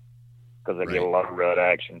it because they get a lot of rut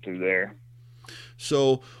action through there.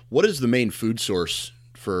 So what is the main food source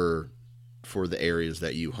for the areas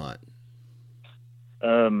that you hunt?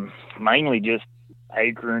 Mainly just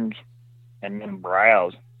acorns and then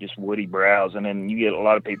browse, just woody browse. And then you get a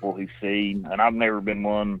lot of people who feed, and I've never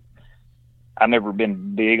been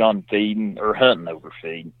big on feeding or hunting over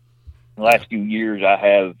feed. The last few years I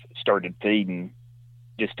have started feeding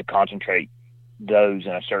just to concentrate those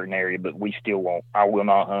in a certain area, but I will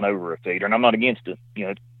not hunt over a feeder, and I'm not against it.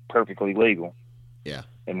 It's perfectly legal. Yeah.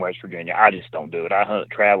 In West Virginia. I just don't do it. I hunt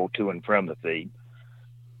travel to and from the feed.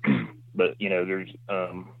 But, there's,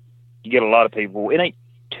 you get a lot of people, it ain't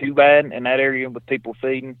too bad in that area with people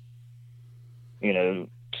feeding.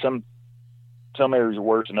 Some areas are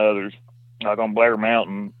worse than others. Like on Blair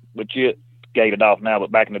Mountain, but you gated off now.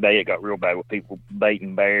 But back in the day, it got real bad with people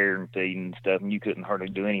baiting bear and feeding and stuff, and you couldn't hardly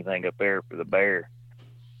do anything up there for the bear.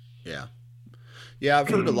 Yeah. Yeah, I've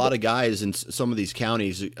heard a lot of guys in some of these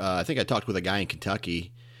counties. I think I talked with a guy in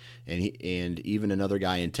Kentucky, and even another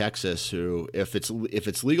guy in Texas who, if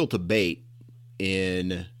it's legal to bait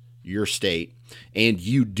in your state and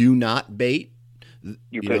you do not bait,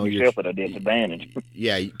 you're putting yourself at a disadvantage.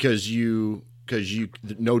 Yeah, because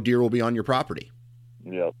no deer will be on your property.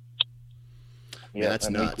 Yep. Yeah, that's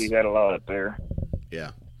nuts. We see that a lot up there.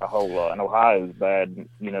 Yeah. A whole lot. And Ohio's bad.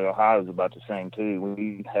 Ohio's about the same too.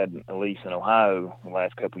 We've had at least in Ohio the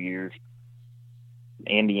last couple of years.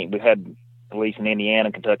 We had at least in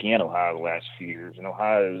Indiana, Kentucky, and Ohio the last few years. And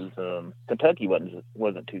Ohio's Kentucky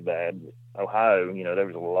wasn't too bad. Ohio, there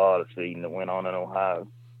was a lot of feeding that went on in Ohio.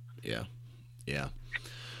 Yeah. Yeah.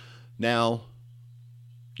 Now,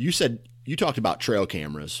 you talked about trail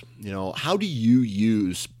cameras. How do you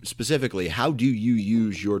use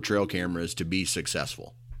your trail cameras to be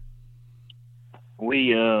successful?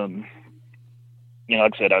 We, like I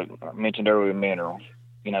said, I mentioned earlier minerals.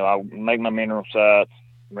 I'll make my mineral sites,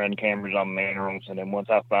 run cameras on minerals, and then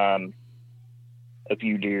once I find a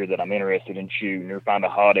few deer that I'm interested in shooting or find a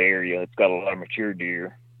hot area that's got a lot of mature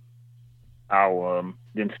deer, I'll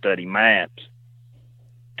then study maps,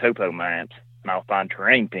 topo maps, and I'll find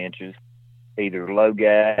terrain pinches, either low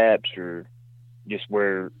gaps or just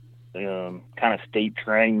where kind of steep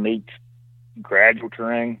terrain meets gradual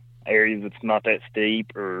terrain, areas that's not that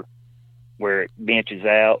steep, or where it benches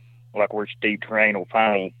out, like where steep terrain will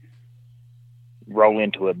finally roll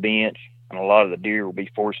into a bench, and a lot of the deer will be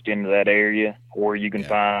forced into that area. Or you can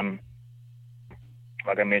find,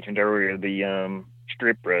 like I mentioned earlier, the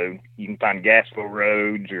strip road. You can find gasful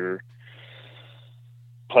roads or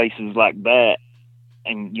places like that.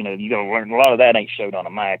 And, you got to learn. A lot of that ain't showed on a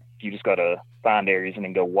map. You just got to find areas and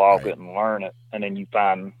then go walk it and learn it. And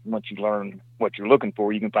then once you learn what you're looking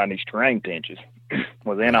for, you can find these terrain pinches.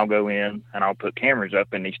 Well, then I'll go in and I'll put cameras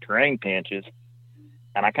up in these terrain pinches.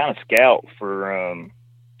 And I kind of scout for,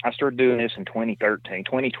 I started doing this in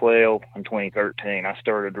 2012 and 2013. I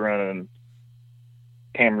started running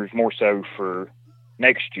cameras more so for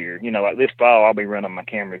next year. Like this fall, I'll be running my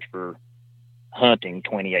cameras for hunting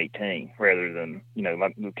 2018 rather than,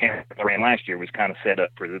 like the camera I ran last year was kind of set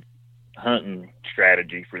up for the hunting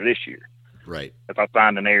strategy for this year. Right. If I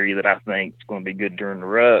find an area that I think is going to be good during the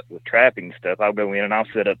rut with trapping stuff, I'll go in and I'll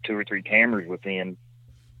set up 2 or 3 cameras within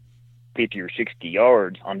 50 or 60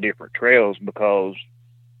 yards on different trails because,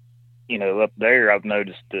 up there I've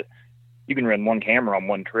noticed that you can run one camera on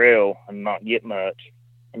one trail and not get much,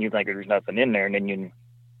 and you think there's nothing in there, and then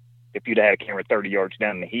if you'd had a camera 30 yards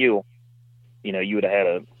down the hill, you would have had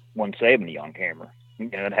a 170 on camera.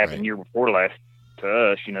 It happened year before last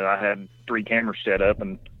to us. I had 3 cameras set up,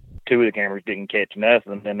 and 2 of the cameras didn't catch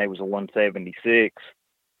nothing. Then there was a 176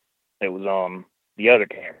 that was on the other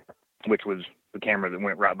camera, which was the camera that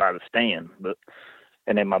went right by the stand.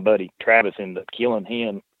 And then my buddy Travis ended up killing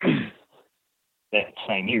him that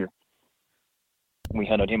same year. We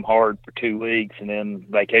hunted him hard for 2 weeks, and then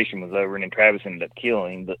vacation was over, and then Travis ended up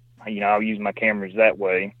killing him. But I'll use my cameras that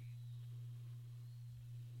way.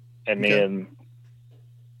 And then,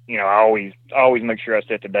 I always make sure I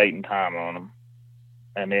set the date and time on them.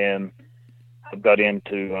 And then I've got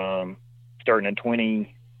into, starting in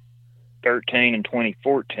 2013 and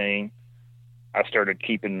 2014, I started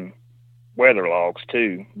keeping weather logs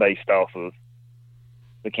too, based off of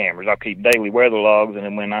the cameras. I'll keep daily weather logs, and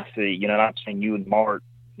then when I see, I've seen you and Mark,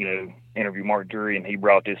 interview Mark Drury, and he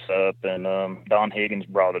brought this up, and Don Higgins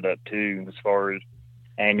brought it up too, as far as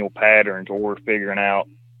annual patterns or figuring out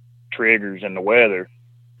triggers in the weather,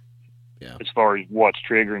 as far as what's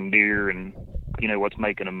triggering deer and what's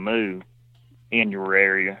making them move in your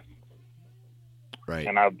area. Right.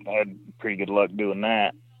 And I've had pretty good luck doing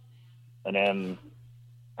that. And then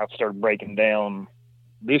I've started breaking down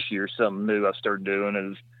this year. Something new I started doing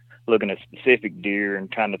is looking at specific deer and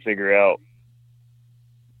trying to figure out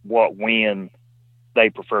what wind they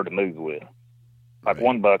prefer to move with. Like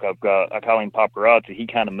one buck I call him Paparazzi. He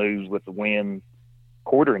kind of moves with the wind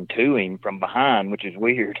quartering to him from behind, which is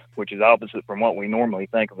weird, which is opposite from what we normally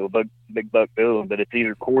think of a big buck doing, but it's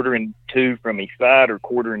either quartering to from his side or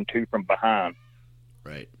quartering to from behind.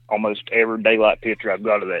 Right. Almost every daylight picture I've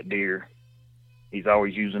got of that deer, he's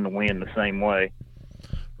always using the wind the same way.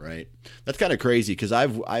 Right. That's kind of crazy because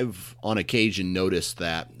I've on occasion noticed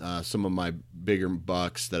that some of my bigger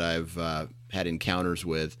bucks that I've had encounters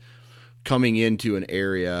with, coming into an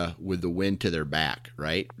area with the wind to their back,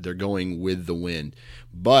 right? They're going with the wind,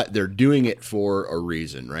 but they're doing it for a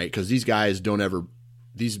reason, right? Because these guys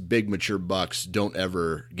these big mature bucks don't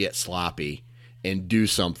ever get sloppy and do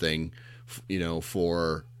something,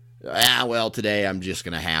 for, today I'm just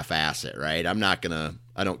going to half-ass it, right?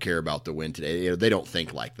 I don't care about the wind today. They don't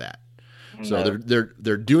think like that. No. So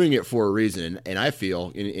they're doing it for a reason. And I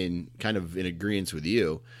feel in kind of in agreement with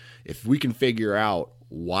you, if we can figure out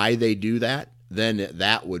why they do that, then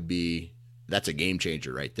that's a game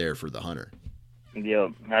changer right there for the hunter. Yeah,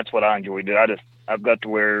 that's what I enjoy doing. I've got to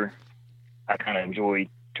where I kind of enjoy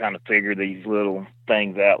trying to figure these little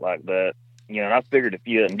things out like that. And I figured a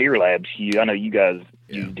few in Deer Labs. I know you guys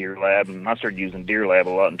use Deer Lab, and I started using Deer Lab a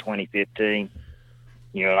lot in 2015.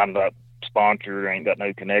 I'm not sponsored, I ain't got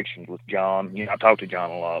no connections with John. I talk to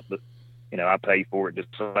John a lot, but I pay for it just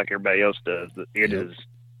like everybody else does. But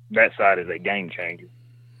that side is a game changer.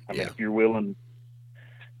 I mean, if you're willing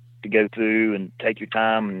to go through and take your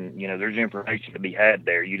time, and there's information to be had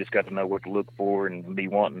there. You just got to know what to look for and be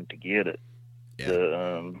wanting to get it.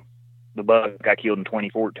 Yeah. The buck I killed in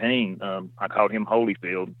 2014, I called him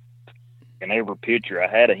Holyfield, and every picture I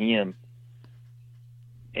had of him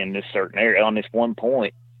in this certain area on this one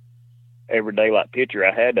point, every daylight picture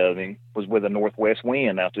I had of him was with a northwest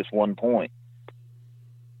wind out this one point.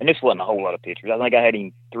 And this wasn't a whole lot of pictures. I think I had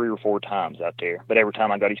him 3 or 4 times out there. But every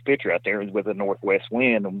time I got his picture out there, it was with a northwest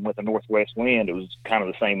wind. And with a northwest wind, it was kind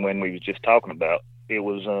of the same wind we was just talking about. It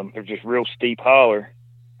was there's just real steep holler.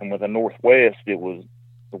 And with a northwest, the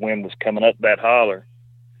wind was coming up that holler,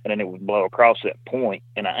 and then it would blow across that point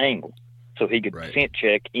in an angle. So he could scent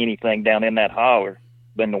check anything down in that holler,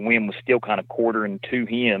 but the wind was still kind of quartering to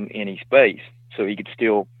him in his face. So he could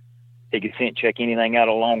scent check anything out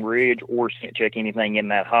along ridge or scent check anything in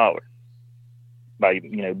that holler by,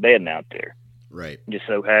 bedding out there. Right. It just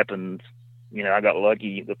so happens, I got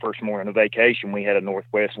lucky the first morning of vacation, we had a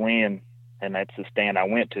northwest wind, and that's the stand I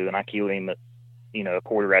went to, and I killed him at, a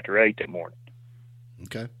quarter after 8 that morning.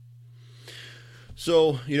 Okay.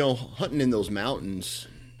 So, hunting in those mountains,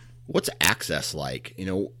 what's access like?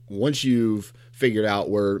 Once you've figured out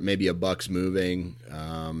where maybe a buck's moving,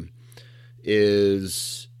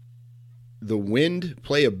 is the wind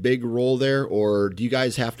play a big role there, or do you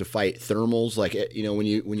guys have to fight thermals? Like, when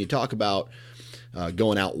you talk about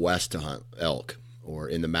going out west to hunt elk or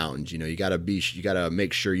in the mountains, you got to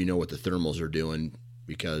make sure you know what the thermals are doing,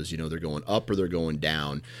 because they're going up or they're going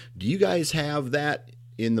down. Do you guys have that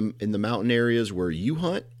in the mountain areas where you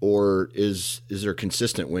hunt, or is there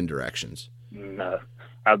consistent wind directions? No,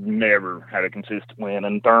 I've never had a consistent wind,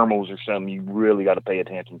 and thermals are something you really got to pay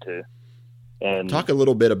attention to. And talk a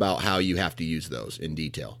little bit about how you have to use those in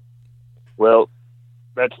detail. Well,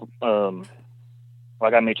 that's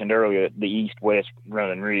like I mentioned earlier, the east-west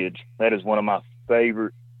running ridge. That is one of my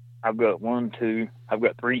favorite. I've got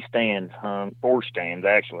 3 stands hung, 4 stands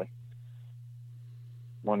actually.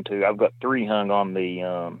 1, 2. I've got 3 hung on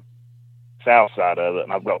the south side of it,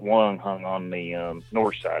 and I've got 1 hung on the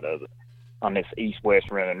north side of it, on this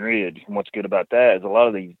east-west running ridge. And what's good about that is a lot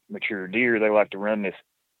of these mature deer, they like to run this,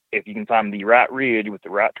 if you can find the right ridge with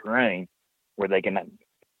the right terrain where they can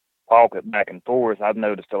walk it back and forth. I've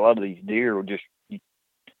noticed a lot of these deer will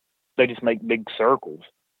they just make big circles.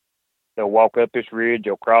 They'll walk up this ridge,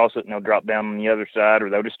 they'll cross it, and they'll drop down on the other side, or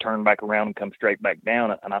they'll just turn back around and come straight back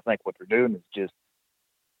down it. And I think what they're doing is just,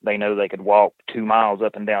 they know they could walk 2 miles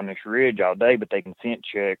up and down this ridge all day, but they can scent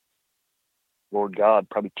check, Lord God,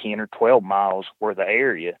 probably 10 or 12 miles worth of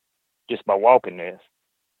area just by walking this.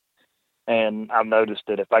 And I've noticed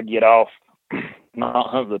that if I get off, not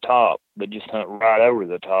hunt the top, but just hunt right over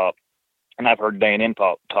the top, and I've heard Dan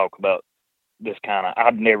Infalt talk about this kind of,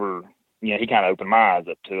 I've never, he kind of opened my eyes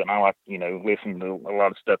up to it, and I like, listen to a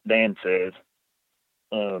lot of stuff Dan says,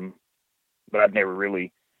 but I've never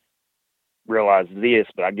really realized this,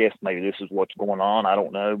 but I guess maybe this is what's going on, I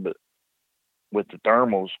don't know, but with the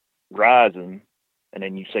thermals rising, and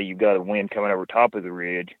then you say you've got a wind coming over top of the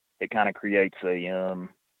ridge, it kind of creates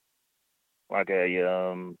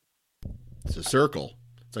it's a circle.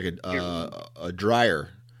 It's like a dryer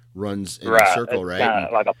runs in right. a circle, it's right? Kind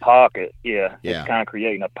of like a pocket, yeah. Yeah. It's kind of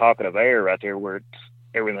creating a pocket of air right there where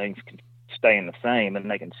everything's staying the same,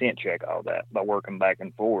 and they can scent check all that by working back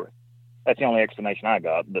and forth. That's the only explanation I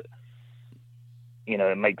got, but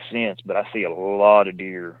it makes sense. But I see a lot of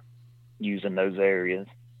deer using those areas.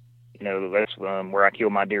 That's where I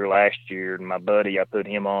killed my deer last year, and my buddy, I put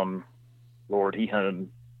him on. Lord, he hunted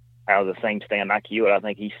out of the same stand I killed. I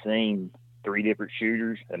think he's seen 3 different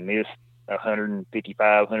shooters and missed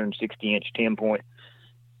 155, 160 inch 10-point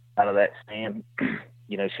out of that stand.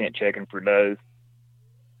 Scent checking for does.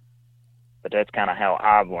 but that's kind of how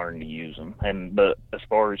I've learned to use them. But as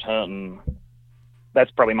far as hunting,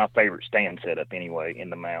 that's probably my favorite stand setup anyway in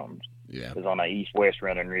the mountains. Yeah. Is on a east-west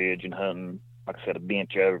running ridge and hunting, like I said, a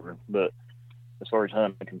bench over. But as far as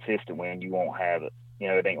hunting a consistent wind, you won't have it. You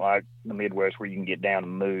know, it ain't like the Midwest where you can get down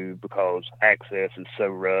and move because access is so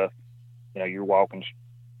rough. You know, you're walking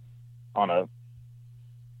on a,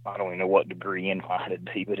 I don't even know what degree incline it'd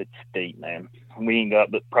be, but it's steep, man. We ain't got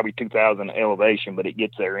but probably 2,000 elevation, but it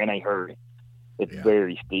gets there in a hurry. It's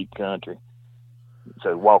very steep country.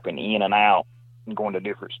 So walking in and out and going to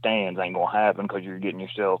different stands ain't going to happen because you're getting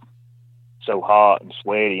yourself so hot and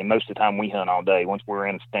sweaty. And most of the time we hunt all day. Once we're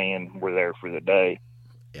in a stand, we're there for the day.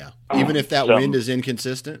 Yeah. Even if that wind is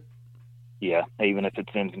inconsistent? Yeah, even if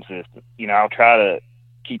it's inconsistent. You know, I'll try to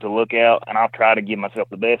keep a lookout, and I'll try to give myself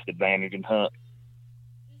the best advantage and hunt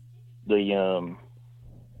the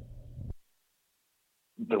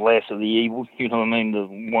less of the evil, you know what I mean? The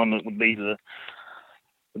one that would be the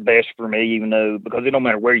best for me, even though, because it don't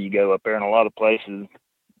matter where you go up there, in a lot of places,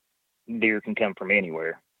 deer can come from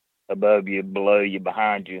anywhere. Above you, below you,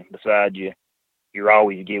 behind you, beside you. You're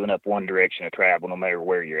always giving up one direction of travel no matter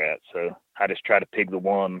where you're at. So I just try to pick the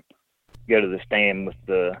one, go to the stand with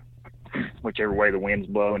the, whichever way the wind's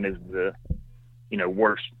blowing is the, you know,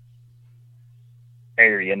 worst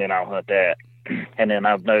area, and then I'll hunt that. And then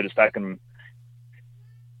I've noticed I'm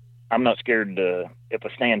not scared to, if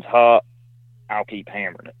a stand's hot, I'll keep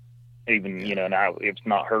hammering it. Even, you know, now it's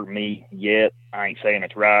not hurt me yet. I ain't saying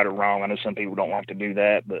it's right or wrong. I know some people don't like to do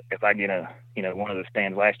that, but if I get one of the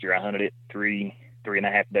stands last year, I hunted it three and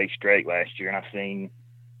a half days straight last year, and I seen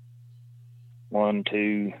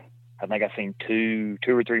I seen two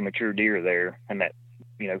or three mature deer there in that,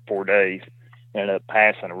 4 days. Ended up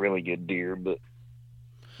passing a really good deer, but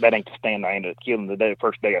that ain't the stand I ended up killing. The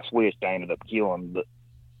first day I switched, I ended up killing, but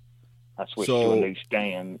I switched to a new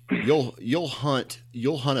stand. You'll hunt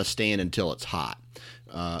a stand until it's hot,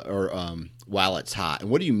 or while it's hot. And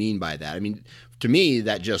what do you mean by that? I mean, to me,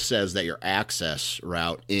 that just says that your access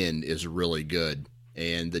route in is really good,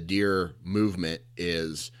 and the deer movement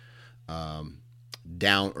is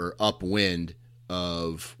down or upwind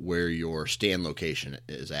of where your stand location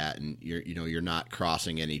is at, and you're not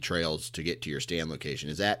crossing any trails to get to your stand location.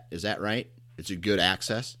 Is that right? It's a good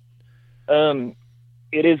access.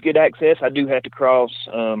 It is good access. I do have to cross.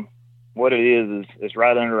 What it is it's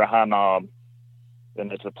right under a high knob,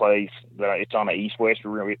 and it's a place that it's on an east-west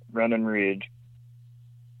running ridge.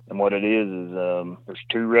 And what it is there's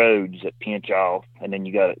 2 roads that pinch off, and then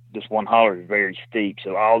you got this one holler is very steep,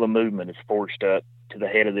 so all the movement is forced up to the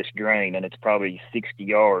head of this drain, and it's probably 60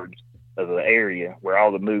 yards of the area where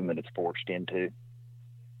all the movement is forced into.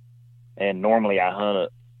 And normally I hunt it,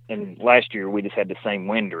 and last year we just had the same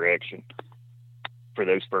wind direction for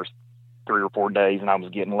those first 3 or 4 days, and I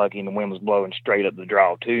was getting lucky and the wind was blowing straight up the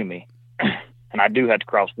draw to me. And I do have to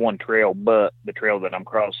cross one trail, but the trail that I'm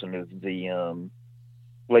crossing is the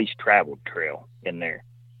least traveled trail in there.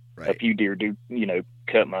 Right. A few deer do,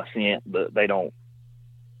 cut my scent, but they don't,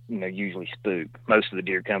 usually spook. Most of the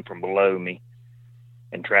deer come from below me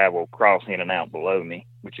and travel cross in and out below me,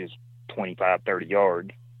 which is 25, 30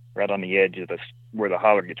 yards, right on the edge of where the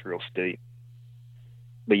holler gets real steep.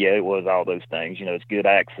 But yeah, it was all those things. It's good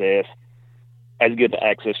access, as good to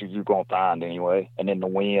access as you're going to find anyway. And then the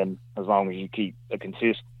wind, as long as you keep the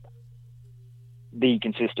consistent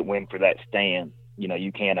wind for that stand,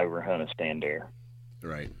 you can't overhunt a stand there.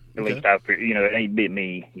 Right. At least it ain't bit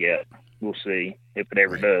me yet. We'll see if it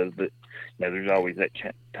ever does, but there's always that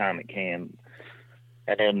time it can.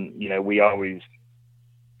 And then, we always,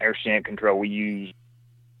 our scent control, we use,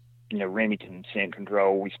 Remington scent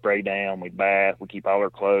control. We spray down, we bath, we keep all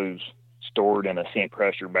our clothes stored in a scent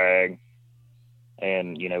crusher bag.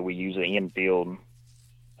 And, we use an infield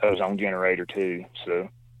ozone generator too. So,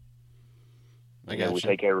 we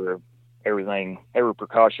take everything, every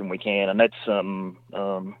precaution we can. And that's something,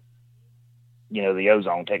 the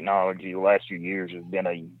ozone technology the last few years has been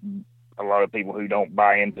a lot of people who don't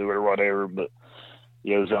buy into it or whatever, but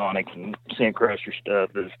the ozonic and scent crusher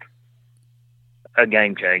stuff is a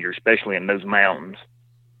game changer, especially in those mountains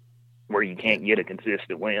where you can't get a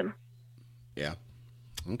consistent wind. Yeah.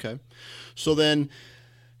 Okay. So then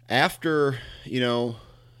after you,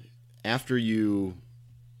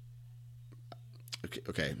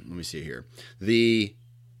 okay, let me see here. The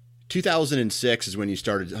 2006 is when you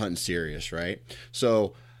started hunting serious, right?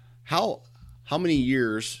 So how many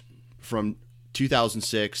years from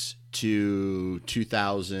 2006 to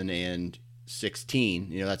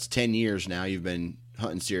 2016, that's 10 years now you've been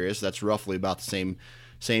hunting serious. That's roughly about the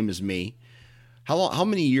same as me. How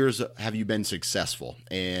many years have you been successful,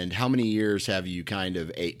 and how many years have you kind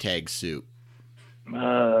of ate tag soup?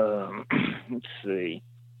 Let's see.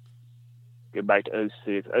 Go back to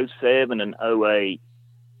 06, 07, and 08.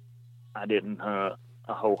 I didn't hunt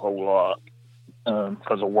a whole lot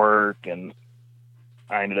because of work, and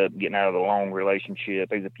I ended up getting out of a long relationship.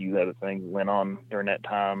 There's a few other things that went on during that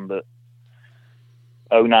time, but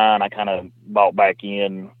 09, I kind of bought back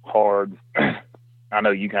in hard. I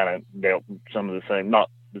know you kind of dealt with some of the same, not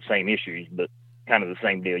the same issues, but kind of the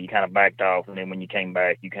same deal. You kind of backed off, and then when you came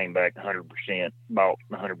back 100%, bought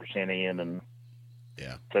 100% in, and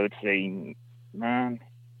yeah. So it's I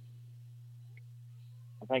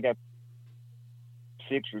think I've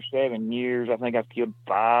 6 or 7 years. I think I've killed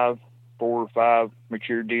 4 or 5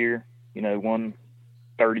 mature deer.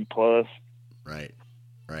 130 plus. Right.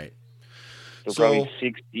 So probably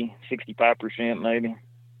 65% maybe.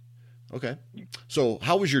 Okay. So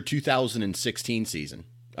how was your 2016 season?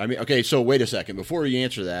 I mean, okay, so wait a second. Before you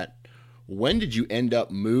answer that, when did you end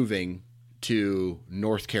up moving to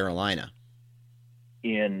North Carolina?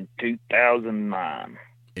 In 2009.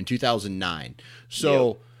 In 2009.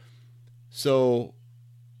 So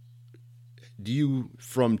do you,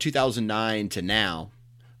 from 2009 to now,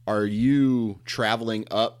 are you traveling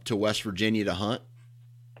up to West Virginia to hunt?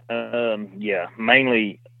 Yeah,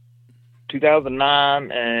 mainly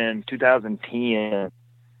 2009 and 2010.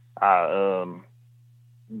 I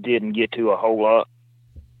didn't get to a whole lot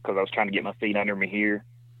because I was trying to get my feet under me here,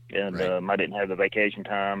 and right. I didn't have the vacation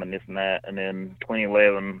time and this and that. And then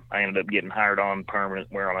 2011, I ended up getting hired on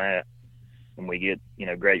permanent where I'm at, and we get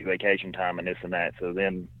great vacation time and this and that. So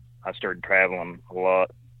then I started traveling a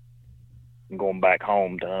lot and going back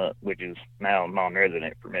home to hunt, which is now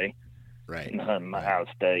non-resident for me. Right. And hunting my out of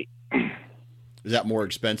state. Is that more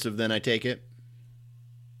expensive than I take it?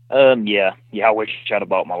 Yeah. I wish I'd have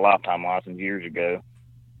bought my lifetime license years ago.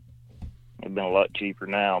 It'd been a lot cheaper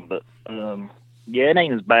now, but yeah, it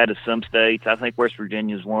ain't as bad as some states. I think West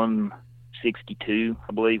Virginia's 162,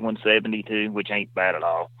 I believe, 172, which ain't bad at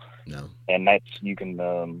all. No. And that's you can.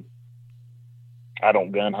 I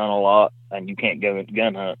don't gun hunt a lot, and you can't go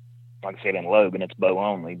gun hunt like I said in Logan. It's bow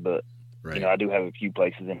only, but right. I do have a few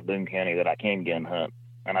places in Boone County that I can gun hunt,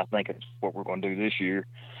 and I think it's what we're going to do this year.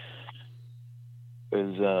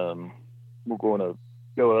 Is we're going to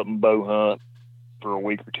go up and bow hunt for a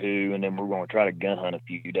week or two, and then we're going to try to gun hunt a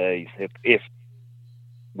few days if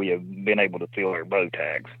we have been able to fill our bow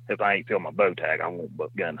tags. If I ain't filled my bow tag, I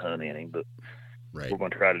won't gun hunt any, but right. We're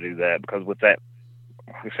going to try to do that because with that,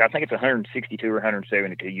 I think it's 162 or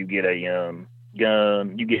 172. You get a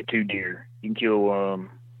gun, you get 2 deer. You can kill.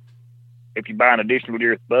 If you buy an additional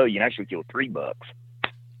deer with a bow, you can actually kill 3 bucks.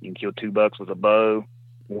 You can kill 2 bucks with a bow,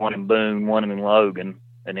 1 in Boone, 1 in Logan,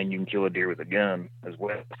 and then you can kill a deer with a gun as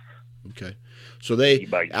well. Okay, so they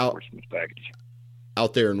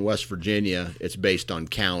out there in West Virginia, it's based on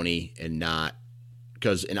county and not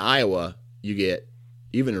because in Iowa you get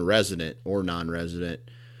even a resident or non-resident,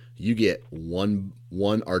 you get one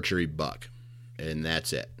archery buck, and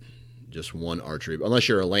that's it, just one archery. Unless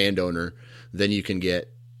you're a landowner, then you can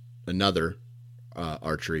get another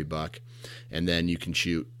archery buck, and then you can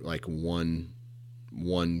shoot like one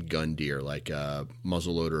gun deer, like a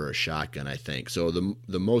muzzleloader or a shotgun, I think. So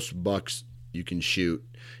the most bucks you can shoot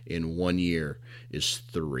in 1 year is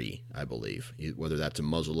 3, I believe, whether that's a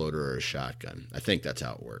muzzleloader or a shotgun. I think that's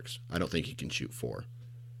how it works. I don't think you can shoot 4.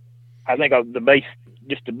 I think the base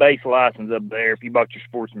license up there, if you bought your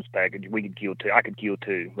sportsman's package, we could kill 2. I could kill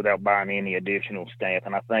 2 without buying any additional stuff,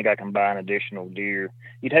 and I think I can buy an additional deer.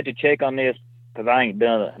 You'd have to check on this because I ain't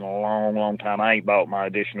done it in a long, long time. I ain't bought my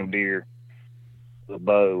additional deer with a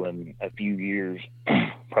bow in a few years,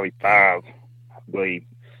 probably 5, I believe.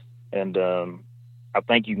 And I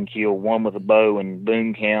think you can kill 1 with a bow in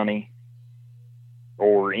Boone County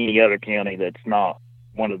or any other county that's not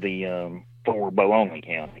one of the 4 bow-only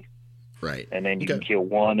counties. Right. And then you can kill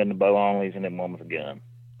 1 in the bow-onlys and then 1 with a gun,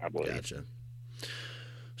 I believe. Gotcha.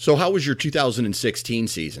 So how was your 2016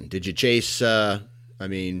 season? Did you chase, now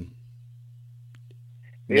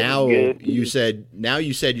you said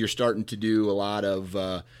you're starting to do a lot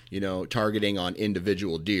of, targeting on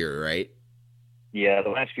individual deer, right? Yeah, the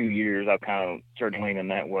last few years I've kind of started leaning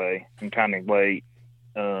that way. I'm trying to wait,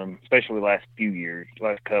 especially the last few years,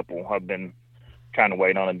 last couple, I've been trying to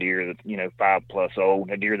wait on a deer that's, 5+ old,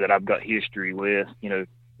 a deer that I've got history with,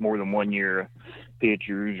 more than 1 year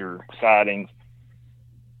pictures or sightings.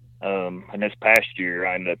 And this past year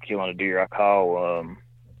I ended up killing a deer I call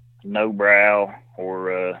No Brow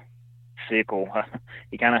or Sickle.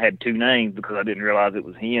 He kind of had 2 names because I didn't realize it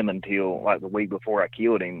was him until like the week before I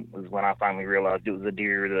killed him was when I finally realized it was a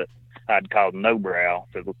deer that I'd called No Brow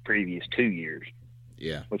for the previous 2 years.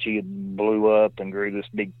 Yeah. Which he had blew up and grew this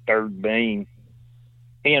big third beam.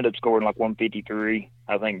 He ended up scoring like 153,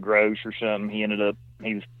 I think, gross or something. He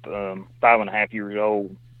was 5.5 years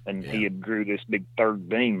old, and he had grew this big third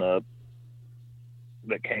beam up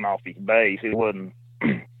that came off his base. It wasn't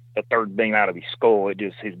a third beam out of his skull. It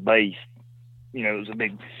just his base, it was a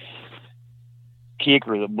big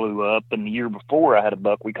kicker that blew up. And the year before, I had a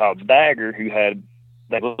buck we called Dagger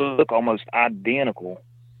they look almost identical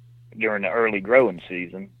during the early growing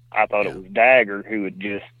season. I thought it was Dagger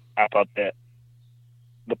I thought that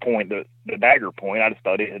the Dagger point, I just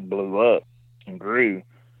thought it had blew up and grew.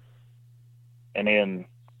 And then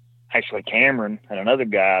actually Cameron and another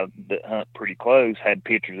guy that hunt pretty close had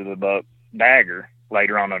pictures of the buck Dagger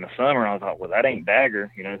later on in the summer. And I thought, well, that ain't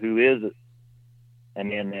Dagger. Who is it?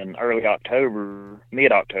 And then in early October,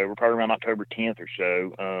 mid-October, probably around October 10th or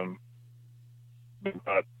so,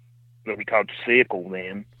 that we called Sickle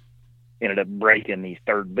then ended up breaking these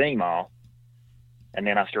third beam off. And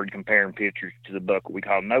then I started comparing pictures to the buck we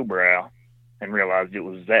called No Brow and realized it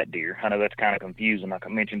was that deer. I know that's kind of confusing. Like I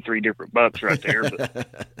mentioned 3 different bucks right there, but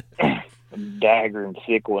Dagger and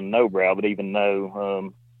Sickle and No Brow. But even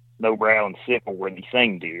though No Brow and Sickle were the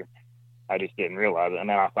same deer, I just didn't realize it. And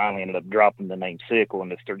then I finally ended up dropping the name Sickle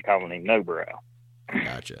and just started calling him No Brow.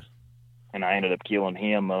 Gotcha. And I ended up killing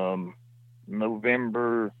him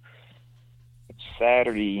November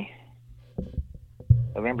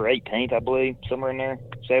 18th, I believe, somewhere in there,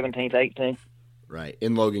 17th, 18th. Right,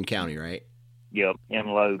 in Logan County, right? Yep, in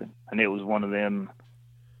Logan. And it was one of them,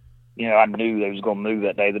 I knew they was going to move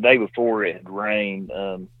that day. The day before it had rained,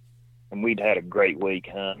 and we'd had a great week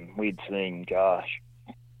hunting. We'd seen,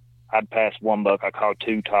 I'd passed one buck I called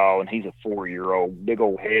Too Tall, and he's a 4-year-old, big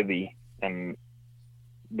old heavy,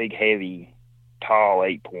 tall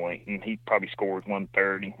 8-point, and he probably scores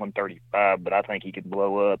 130, 135, but I think he could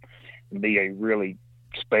blow up and be a really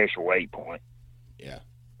special 8-point. Yeah.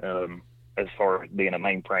 As far as being a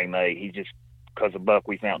mainframe 8, he's just, because a buck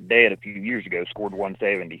we found dead a few years ago scored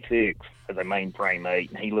 176 as a mainframe 8,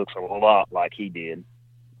 and he looks a lot like he did,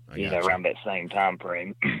 around that same time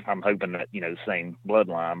frame. I'm hoping that, the same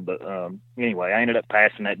bloodline. But anyway, I ended up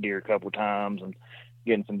passing that deer a couple of times and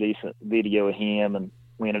getting some decent video of him, and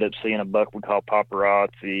we ended up seeing a buck we call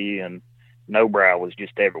Paparazzi, and No Brow was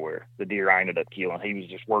just everywhere. The deer I ended up killing, he was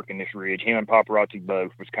just working this ridge. Him and Paparazzi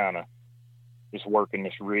both was kind of just working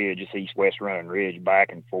this ridge, this east-west running ridge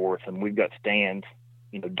back and forth. And we've got stands,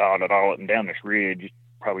 dotted all up and down this ridge,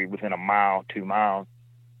 probably within a mile, 2 miles.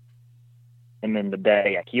 And then the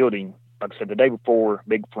day I killed him, like I said, the day before,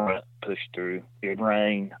 big front pushed through. It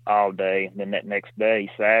rained all day. And then that next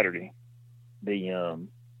day, Saturday, the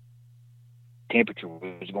temperature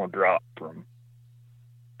was going to drop from,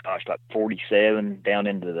 like 47 down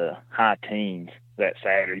into the high teens that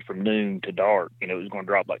Saturday from noon to dark. It was going to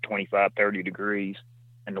drop like 25, 30 degrees,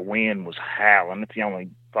 and the wind was howling. That's the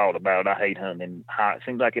only thought about it. I hate hunting high. It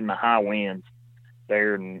seems like in the high winds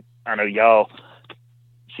there, and I know y'all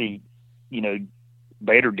see,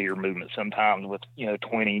 better deer movement sometimes with,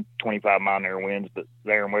 20, 25 mile an hour winds, but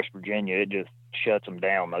there in West Virginia, it just shuts them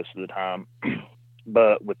down most of the time.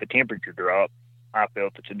 But with the temperature drop, I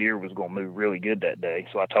felt that the deer was going to move really good that day.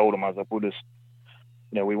 So I told him, I was like, we'll just,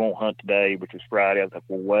 we won't hunt today, which was Friday. I was like,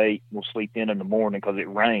 we'll wait. We'll sleep in the morning, because it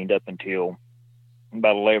rained up until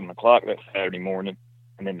about 11 o'clock that Saturday morning.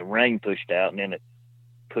 And then the rain pushed out, and then it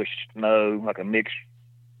pushed snow, like a mix,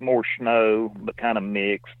 more snow, but kind of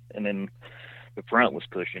mixed. And then the front was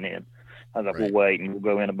pushing in. I was like, Right. We'll wait, and we'll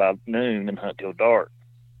go in about noon and hunt till dark.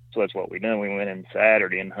 So that's what we done. We went in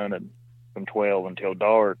Saturday and hunted from 12 until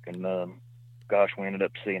dark. And, we ended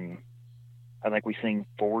up seeing, I think we seen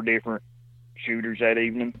 4 different shooters that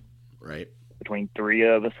evening. Right. Between 3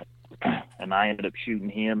 of us. And I ended up shooting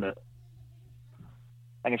him I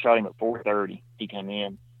think I shot him at 4:30. He came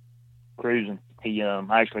in cruising.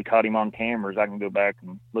 I actually caught him on cameras. I can go back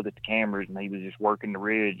and look at the cameras, and he was just working the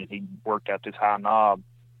ridge, and he worked out this high knob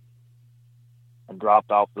and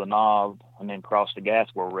dropped off the knob and then crossed the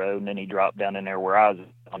Gaswell Road, and then he dropped down in there where I was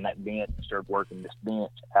on that bench and started working this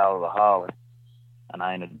bench out of the holler. And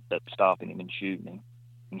I ended up stopping him and shooting him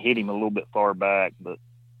and hit him a little bit far back,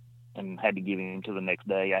 and had to give him to the next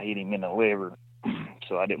day. I hit him in the liver,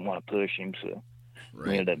 so I didn't want to push him. So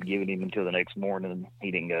we ended up giving him until the next morning, and he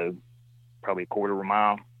didn't go probably a quarter of a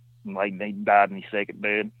mile. And he died in his second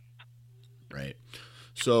bed. Right.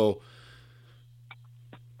 So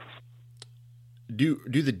do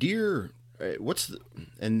the deer,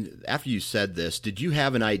 and after you said this, did you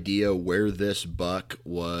have an idea where this buck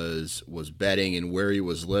was bedding and where he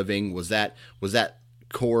was living? Was that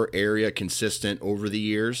core area consistent over the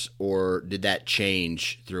years, or did that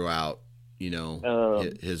change throughout,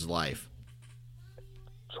 his life?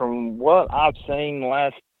 From what I've seen the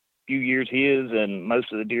last few years, his and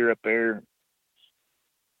most of the deer up there,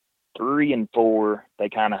 3 and 4, they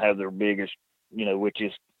kind of have their biggest, which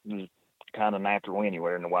is kind of natural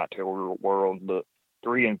anywhere in the whitetail world, but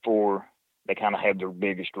 3 and 4, they kind of have their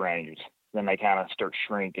biggest ranges. Then they kind of start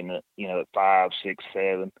shrinking at, at 5, 6,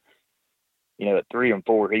 7. At 3 and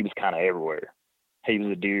 4, he was kind of everywhere. He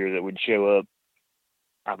was a deer that would show up.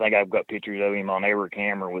 I think I've got pictures of him on every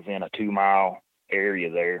camera within a 2-mile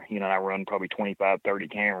area there. I run probably 25, 30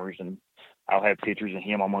 cameras, and I'll have pictures of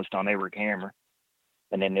him almost on every camera.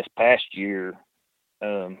 And then this past year,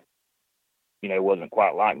 it wasn't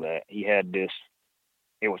quite like that. He had this,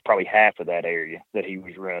 it was probably half of that area that he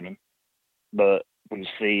was running. But we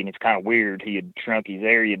see, and it's kind of weird, he had shrunk his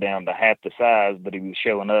area down to half the size, but he was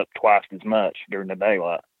showing up twice as much during the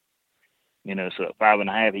daylight. So at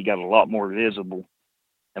 5.5, he got a lot more visible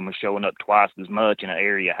and was showing up twice as much in an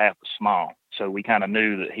area half as small. So we kind of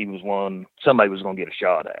knew that he was one somebody was going to get a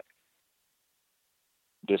shot at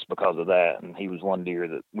just because of that. And he was one deer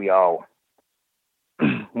that we all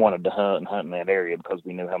wanted to hunt in that area because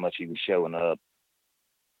we knew how much he was showing up.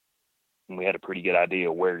 And we had a pretty good idea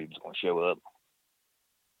of where he was going to show up.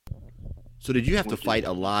 So did you have to fight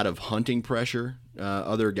a lot of hunting pressure?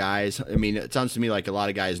 Other guys, I mean, it sounds to me like a lot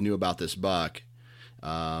of guys knew about this buck.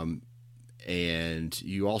 And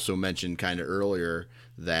you also mentioned kind of earlier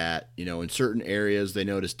that, in certain areas they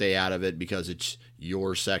know to stay out of it because it's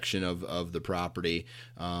your section of the property.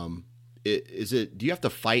 Do you have to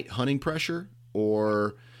fight hunting pressure,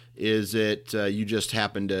 or is it you just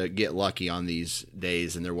happen to get lucky on these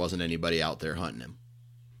days and there wasn't anybody out there hunting him?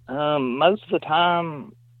 Most of the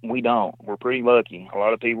time we don't. We're pretty lucky. A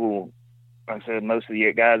lot of people, like I said, most of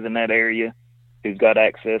the guys in that area who've got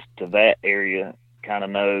access to that area kind of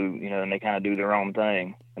know, and they kind of do their own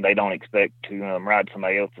thing, and they don't expect to ride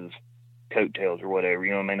somebody else's coattails or whatever.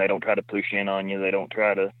 You know what I mean? They don't try to push in on you. They don't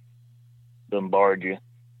try to bombard you.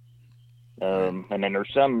 And then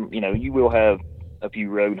there's some, you will have a few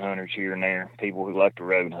road hunters here and there, people who like to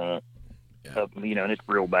road hunt. Yeah. And it's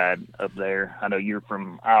real bad up there. I know you're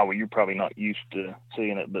from Iowa. You're probably not used to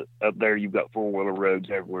seeing it, but up there you've got 4-wheeler roads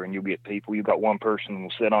everywhere, and you'll get people. You've got one person who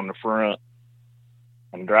will sit on the front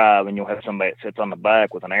and drive, and you'll have somebody that sits on the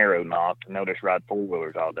back with an arrow nocked, and they'll just ride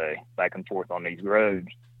 4-wheelers all day, back and forth on these roads.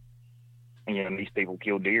 And, these people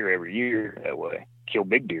kill deer every year that way, kill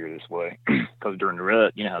big deer this way, because during the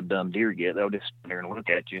rut, how dumb deer get, they'll just stand there and look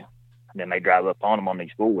at you, and then they drive up on them on these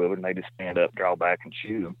 4-wheelers, and they just stand up, draw back, and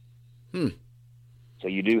shoot them. So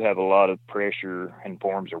you do have a lot of pressure in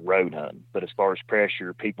forms of road hunting, but as far as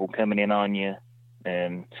pressure, people coming in on you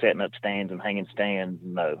and setting up stands and hanging stands,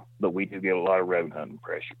 no. But we do get a lot of road hunting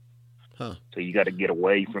pressure. Huh. So you got to get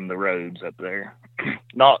away from the roads up there.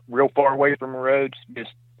 Not real far away from the roads,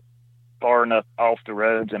 just far enough off the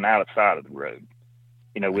roads and outside of the road.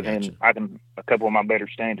 Within, a couple of my better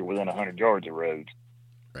stands are within 100 yards of roads.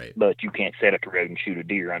 Right. But you can't set up the road and shoot a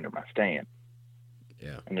deer under my stand.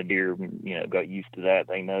 Yeah. And the deer, got used to that.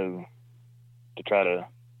 They know to try to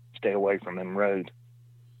stay away from them roads.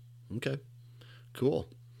 Okay. Cool.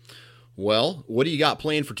 Well, what do you got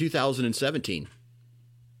planned for 2017?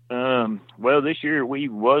 Well, this year we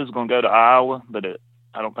was going to go to Iowa, but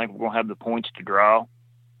I don't think we're going to have the points to draw.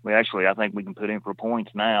 I think we can put in for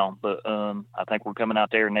points now, but I think we're coming out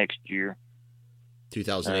there next year.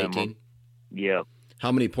 2018? Yeah.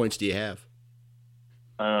 How many points do you have?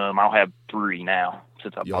 I'll have 3 now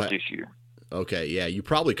since I bought this year. Okay, yeah. You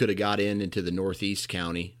probably could have got into the Northeast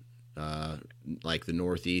County, like the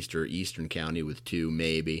Northeast or Eastern County with 2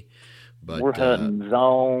 maybe. But we're hunting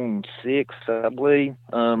Zone 6, I believe.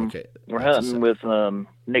 Okay. We're hunting with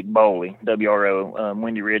Nick Bowley, WRO,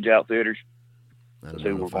 Windy Ridge Outfitters. I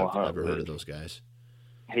don't know if I've ever heard of those guys.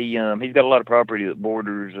 He's got a lot of property that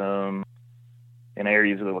borders in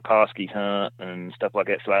areas of the Lakoski hunt and stuff like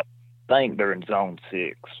that. So I think they're in Zone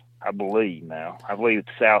 6, I believe now. I believe it's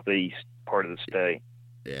the southeast part of the state.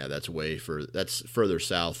 Yeah, that's that's further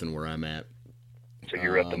south than where I'm at. So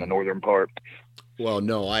you're up in the northern part? Well,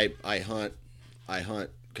 no, I hunt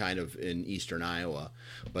kind of in eastern Iowa,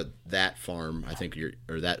 but that farm, I think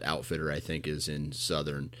that outfitter, I think, is in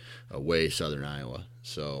way southern Iowa.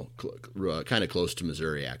 So kind of close to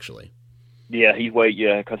Missouri, actually. Yeah,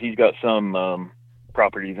 because he's got some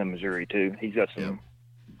properties in Missouri too. He's got some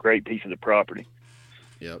great pieces of property.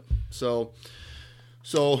 Yep. So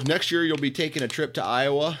next year you'll be taking a trip to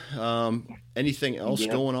Iowa. Anything else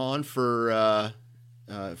going on for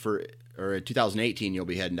or 2018 you'll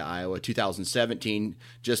be heading to Iowa. 2017,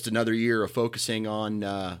 just another year of focusing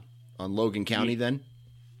on Logan County then?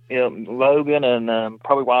 Yeah, Logan and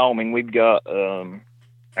probably Wyoming. We've got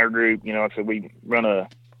our group, you know, like I said, we run a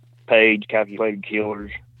page, Calculated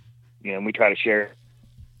Killers, you know, and we try to share.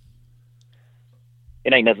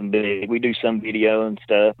 It ain't nothing big. We do some video and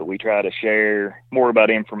stuff, but we try to share more about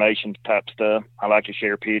information type stuff. I like to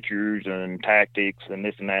share pictures and tactics and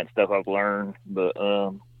this and that stuff I've learned. But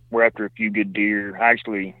we're after a few good deer.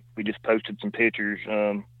 Actually, we just posted some pictures.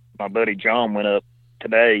 My buddy John went up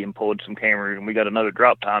today and pulled some cameras, and we got another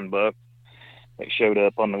drop time buck that showed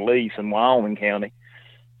up on the lease in Wyoming County.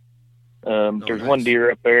 There's one deer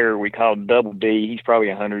up there we call Double D. He's probably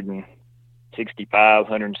 165,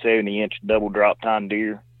 170 inch double drop time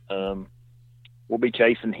deer. We'll be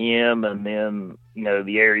chasing him, and then, you know,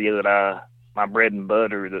 the area that my bread and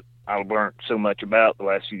butter that I've learned so much about the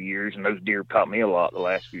last few years, and those deer taught me a lot the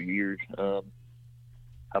last few years.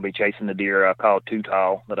 I'll be chasing the deer I call Too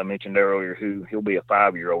Tall that I mentioned earlier, he'll be a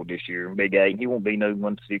 5-year-old this year, Big 8. He won't be no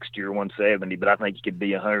 160 or 170, but I think he could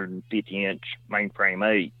be 150 inch mainframe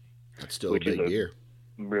 8. That's still a big deer.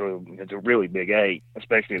 It's a really big 8,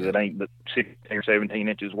 especially if it ain't but 16 or 17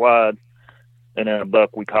 inches wide. And then a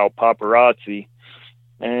buck we call Paparazzi.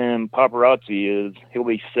 And Paparazzi he'll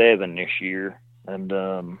be 7 this year. And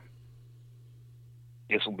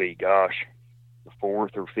this will be, the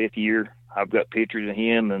 4th or 5th year. I've got pictures of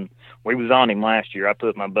him, and we was on him last year. I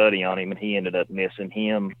put my buddy on him, and he ended up missing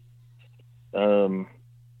him.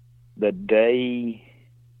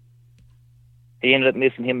 He ended up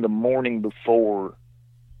missing him the morning before,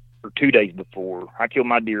 or 2 days before. I killed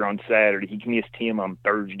my deer on Saturday. He missed him on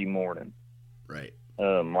Thursday morning. Right.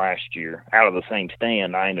 Last year. Out of the same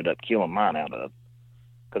stand, I ended up killing mine out of.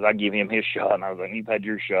 Because I give him his shot, and I was like, you've had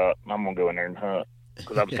your shot, and I'm going to go in there and hunt.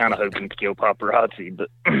 Because I was kind of hoping to kill Paparazzi, but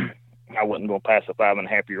I wasn't going to pass a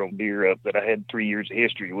 5.5-year-old deer up that I had 3 years of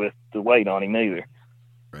history with to wait on him either.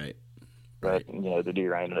 Right. But, you know, the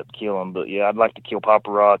deer I ended up killing. But, yeah, I'd like to kill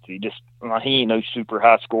Paparazzi. He ain't no super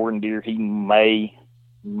high-scoring deer. He may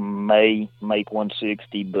make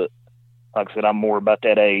 160, but like I said, I'm more about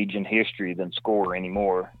that age and history than score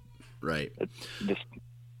anymore. Right. It's just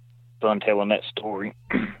fun telling that story.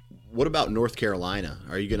 What about North Carolina?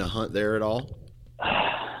 Are you going to hunt there at all?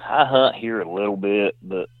 I hunt here a little bit,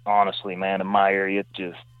 but honestly, man, in my area,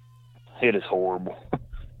 it is horrible.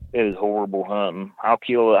 It is horrible hunting.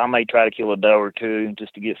 I may try to kill a doe or two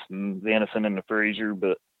just to get some venison in the freezer,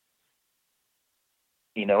 but,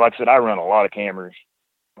 you know, like I said, I run a lot of cameras.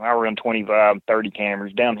 I run 25, 30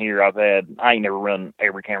 cameras. Down here, I ain't never run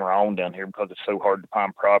every camera I own down here because it's so hard to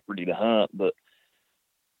find property to hunt, but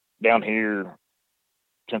down here,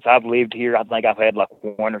 since I've lived here, I think I've had like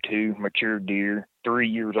 1 or 2 mature deer, 3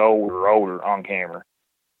 years old or older on camera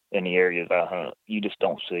in the areas I hunt. You just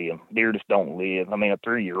don't see them. Deer just don't live. I mean, a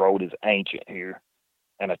 3-year-old is ancient here,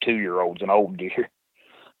 and a 2-year-old's an old deer.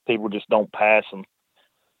 People just don't pass them,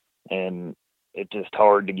 and it's just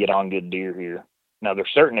hard to get on good deer here. Now,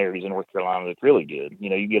 there's certain areas in North Carolina that's really good. You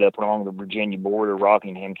know, you get up along the Virginia border,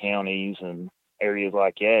 Rockingham counties, and areas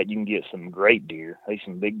like that, you can get some great deer. There's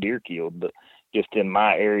some big deer killed, but just in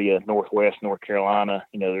my area, northwest North Carolina,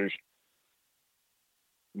 you know,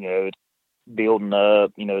 it's building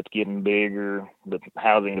up, you know, it's getting bigger, the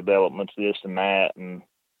housing developments, this and that, and,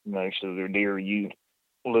 you know, so the deer, you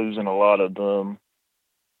losing a lot of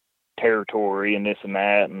territory and this and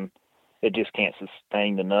that, and it just can't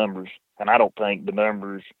sustain the numbers. And I don't think the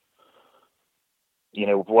numbers, you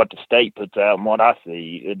know, what the state puts out and what I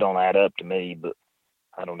see, it don't add up to me, but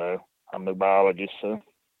I don't know. I'm no biologist, so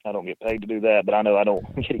I don't get paid to do that, but I know I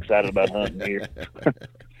don't get excited about hunting here.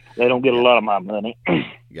 They don't get a lot of my money.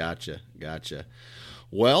 Gotcha.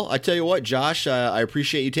 Well, I tell you what, Josh, I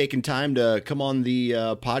appreciate you taking time to come on the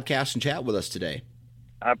podcast and chat with us today.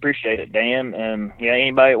 I appreciate it, Dan. And yeah,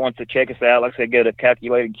 anybody that wants to check us out, like I said, go to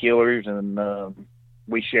Calculated Killers, and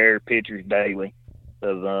we share pictures daily.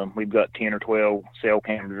 Of we've got 10 or 12 cell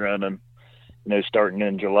cameras running, you know, starting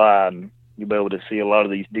in July, and you'll be able to see a lot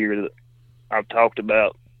of these deer that I've talked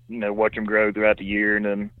about. You know, watch them grow throughout the year, and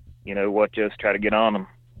then, you know, watch us try to get on them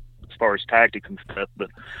as far as tactics and stuff. But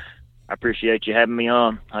I appreciate you having me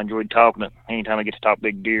on. I enjoyed talking it. Anytime I get to talk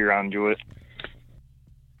big deer, I enjoy it.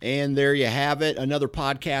 And there you have it, another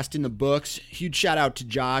podcast in the books. Huge shout out to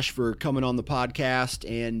Josh for coming on the podcast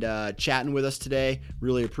and chatting with us today.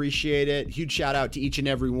 Really appreciate it. Huge shout out to each and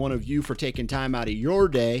every one of you for taking time out of your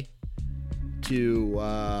day to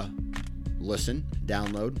listen,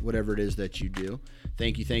 download, whatever it is that you do.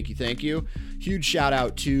 Thank you. Huge shout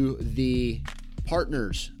out to the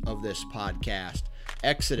partners of this podcast.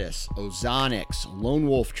 Exodus, Ozonics, Lone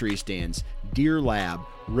Wolf Tree Stands, Deer Lab,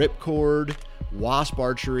 Ripcord, Wasp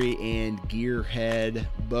Archery, and Gearhead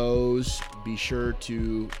Bows. Be sure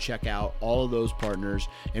to check out all of those partners,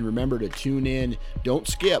 and remember to tune in. Don't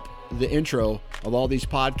skip the intro of all these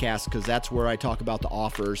podcasts, because that's where I talk about the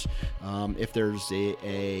offers, if there's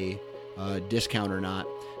a discount or not.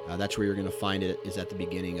 That's where you're going to find it, is at the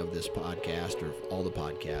beginning of this podcast, or all the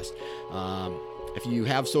podcasts. If you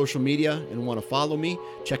have social media and want to follow me,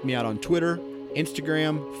 check me out on Twitter,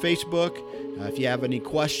 Instagram, Facebook. If you have any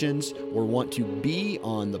questions or want to be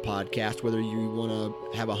on the podcast, whether you want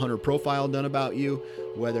to have a hunter profile done about you,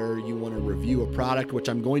 whether you want to review a product, which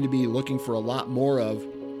I'm going to be looking for a lot more of,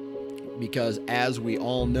 because as we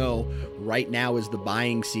all know, right now is the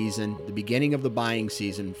buying season, the beginning of the buying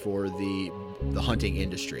season for the hunting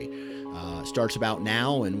industry. Starts about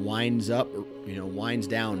now and winds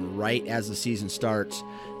down right as the season starts.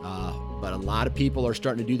 But a lot of people are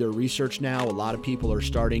starting to do their research now. A lot of people are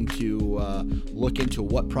starting to look into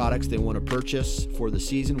what products they want to purchase for the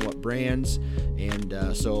season, what brands.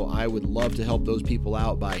 And so I would love to help those people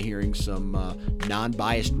out by hearing some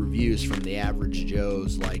non-biased reviews from the average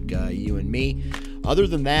Joes like you and me. Other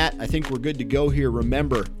than that, I think we're good to go here.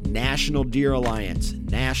 Remember, National Deer Alliance,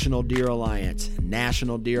 National Deer Alliance,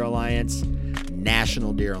 National Deer Alliance,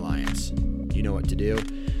 National Deer Alliance. You know what to do.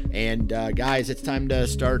 And guys, it's time to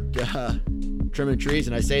start trimming trees.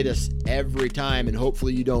 And I say this every time, and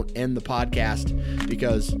hopefully you don't end the podcast,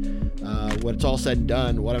 because when it's all said and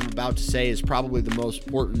done, what I'm about to say is probably the most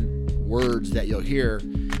important words that you'll hear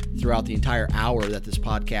throughout the entire hour that this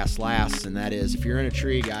podcast lasts. And that is, if you're in a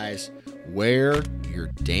tree, guys, wear your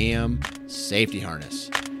damn safety harness.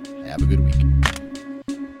 Have a good week.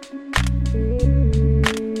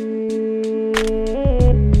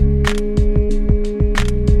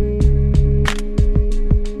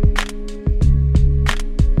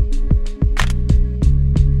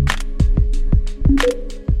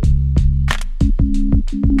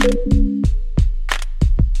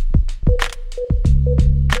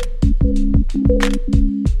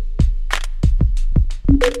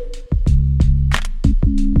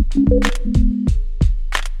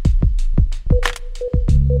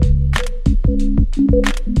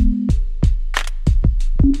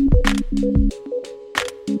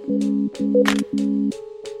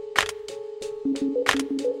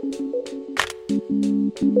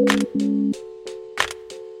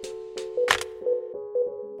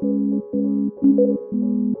 Thank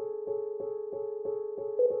you.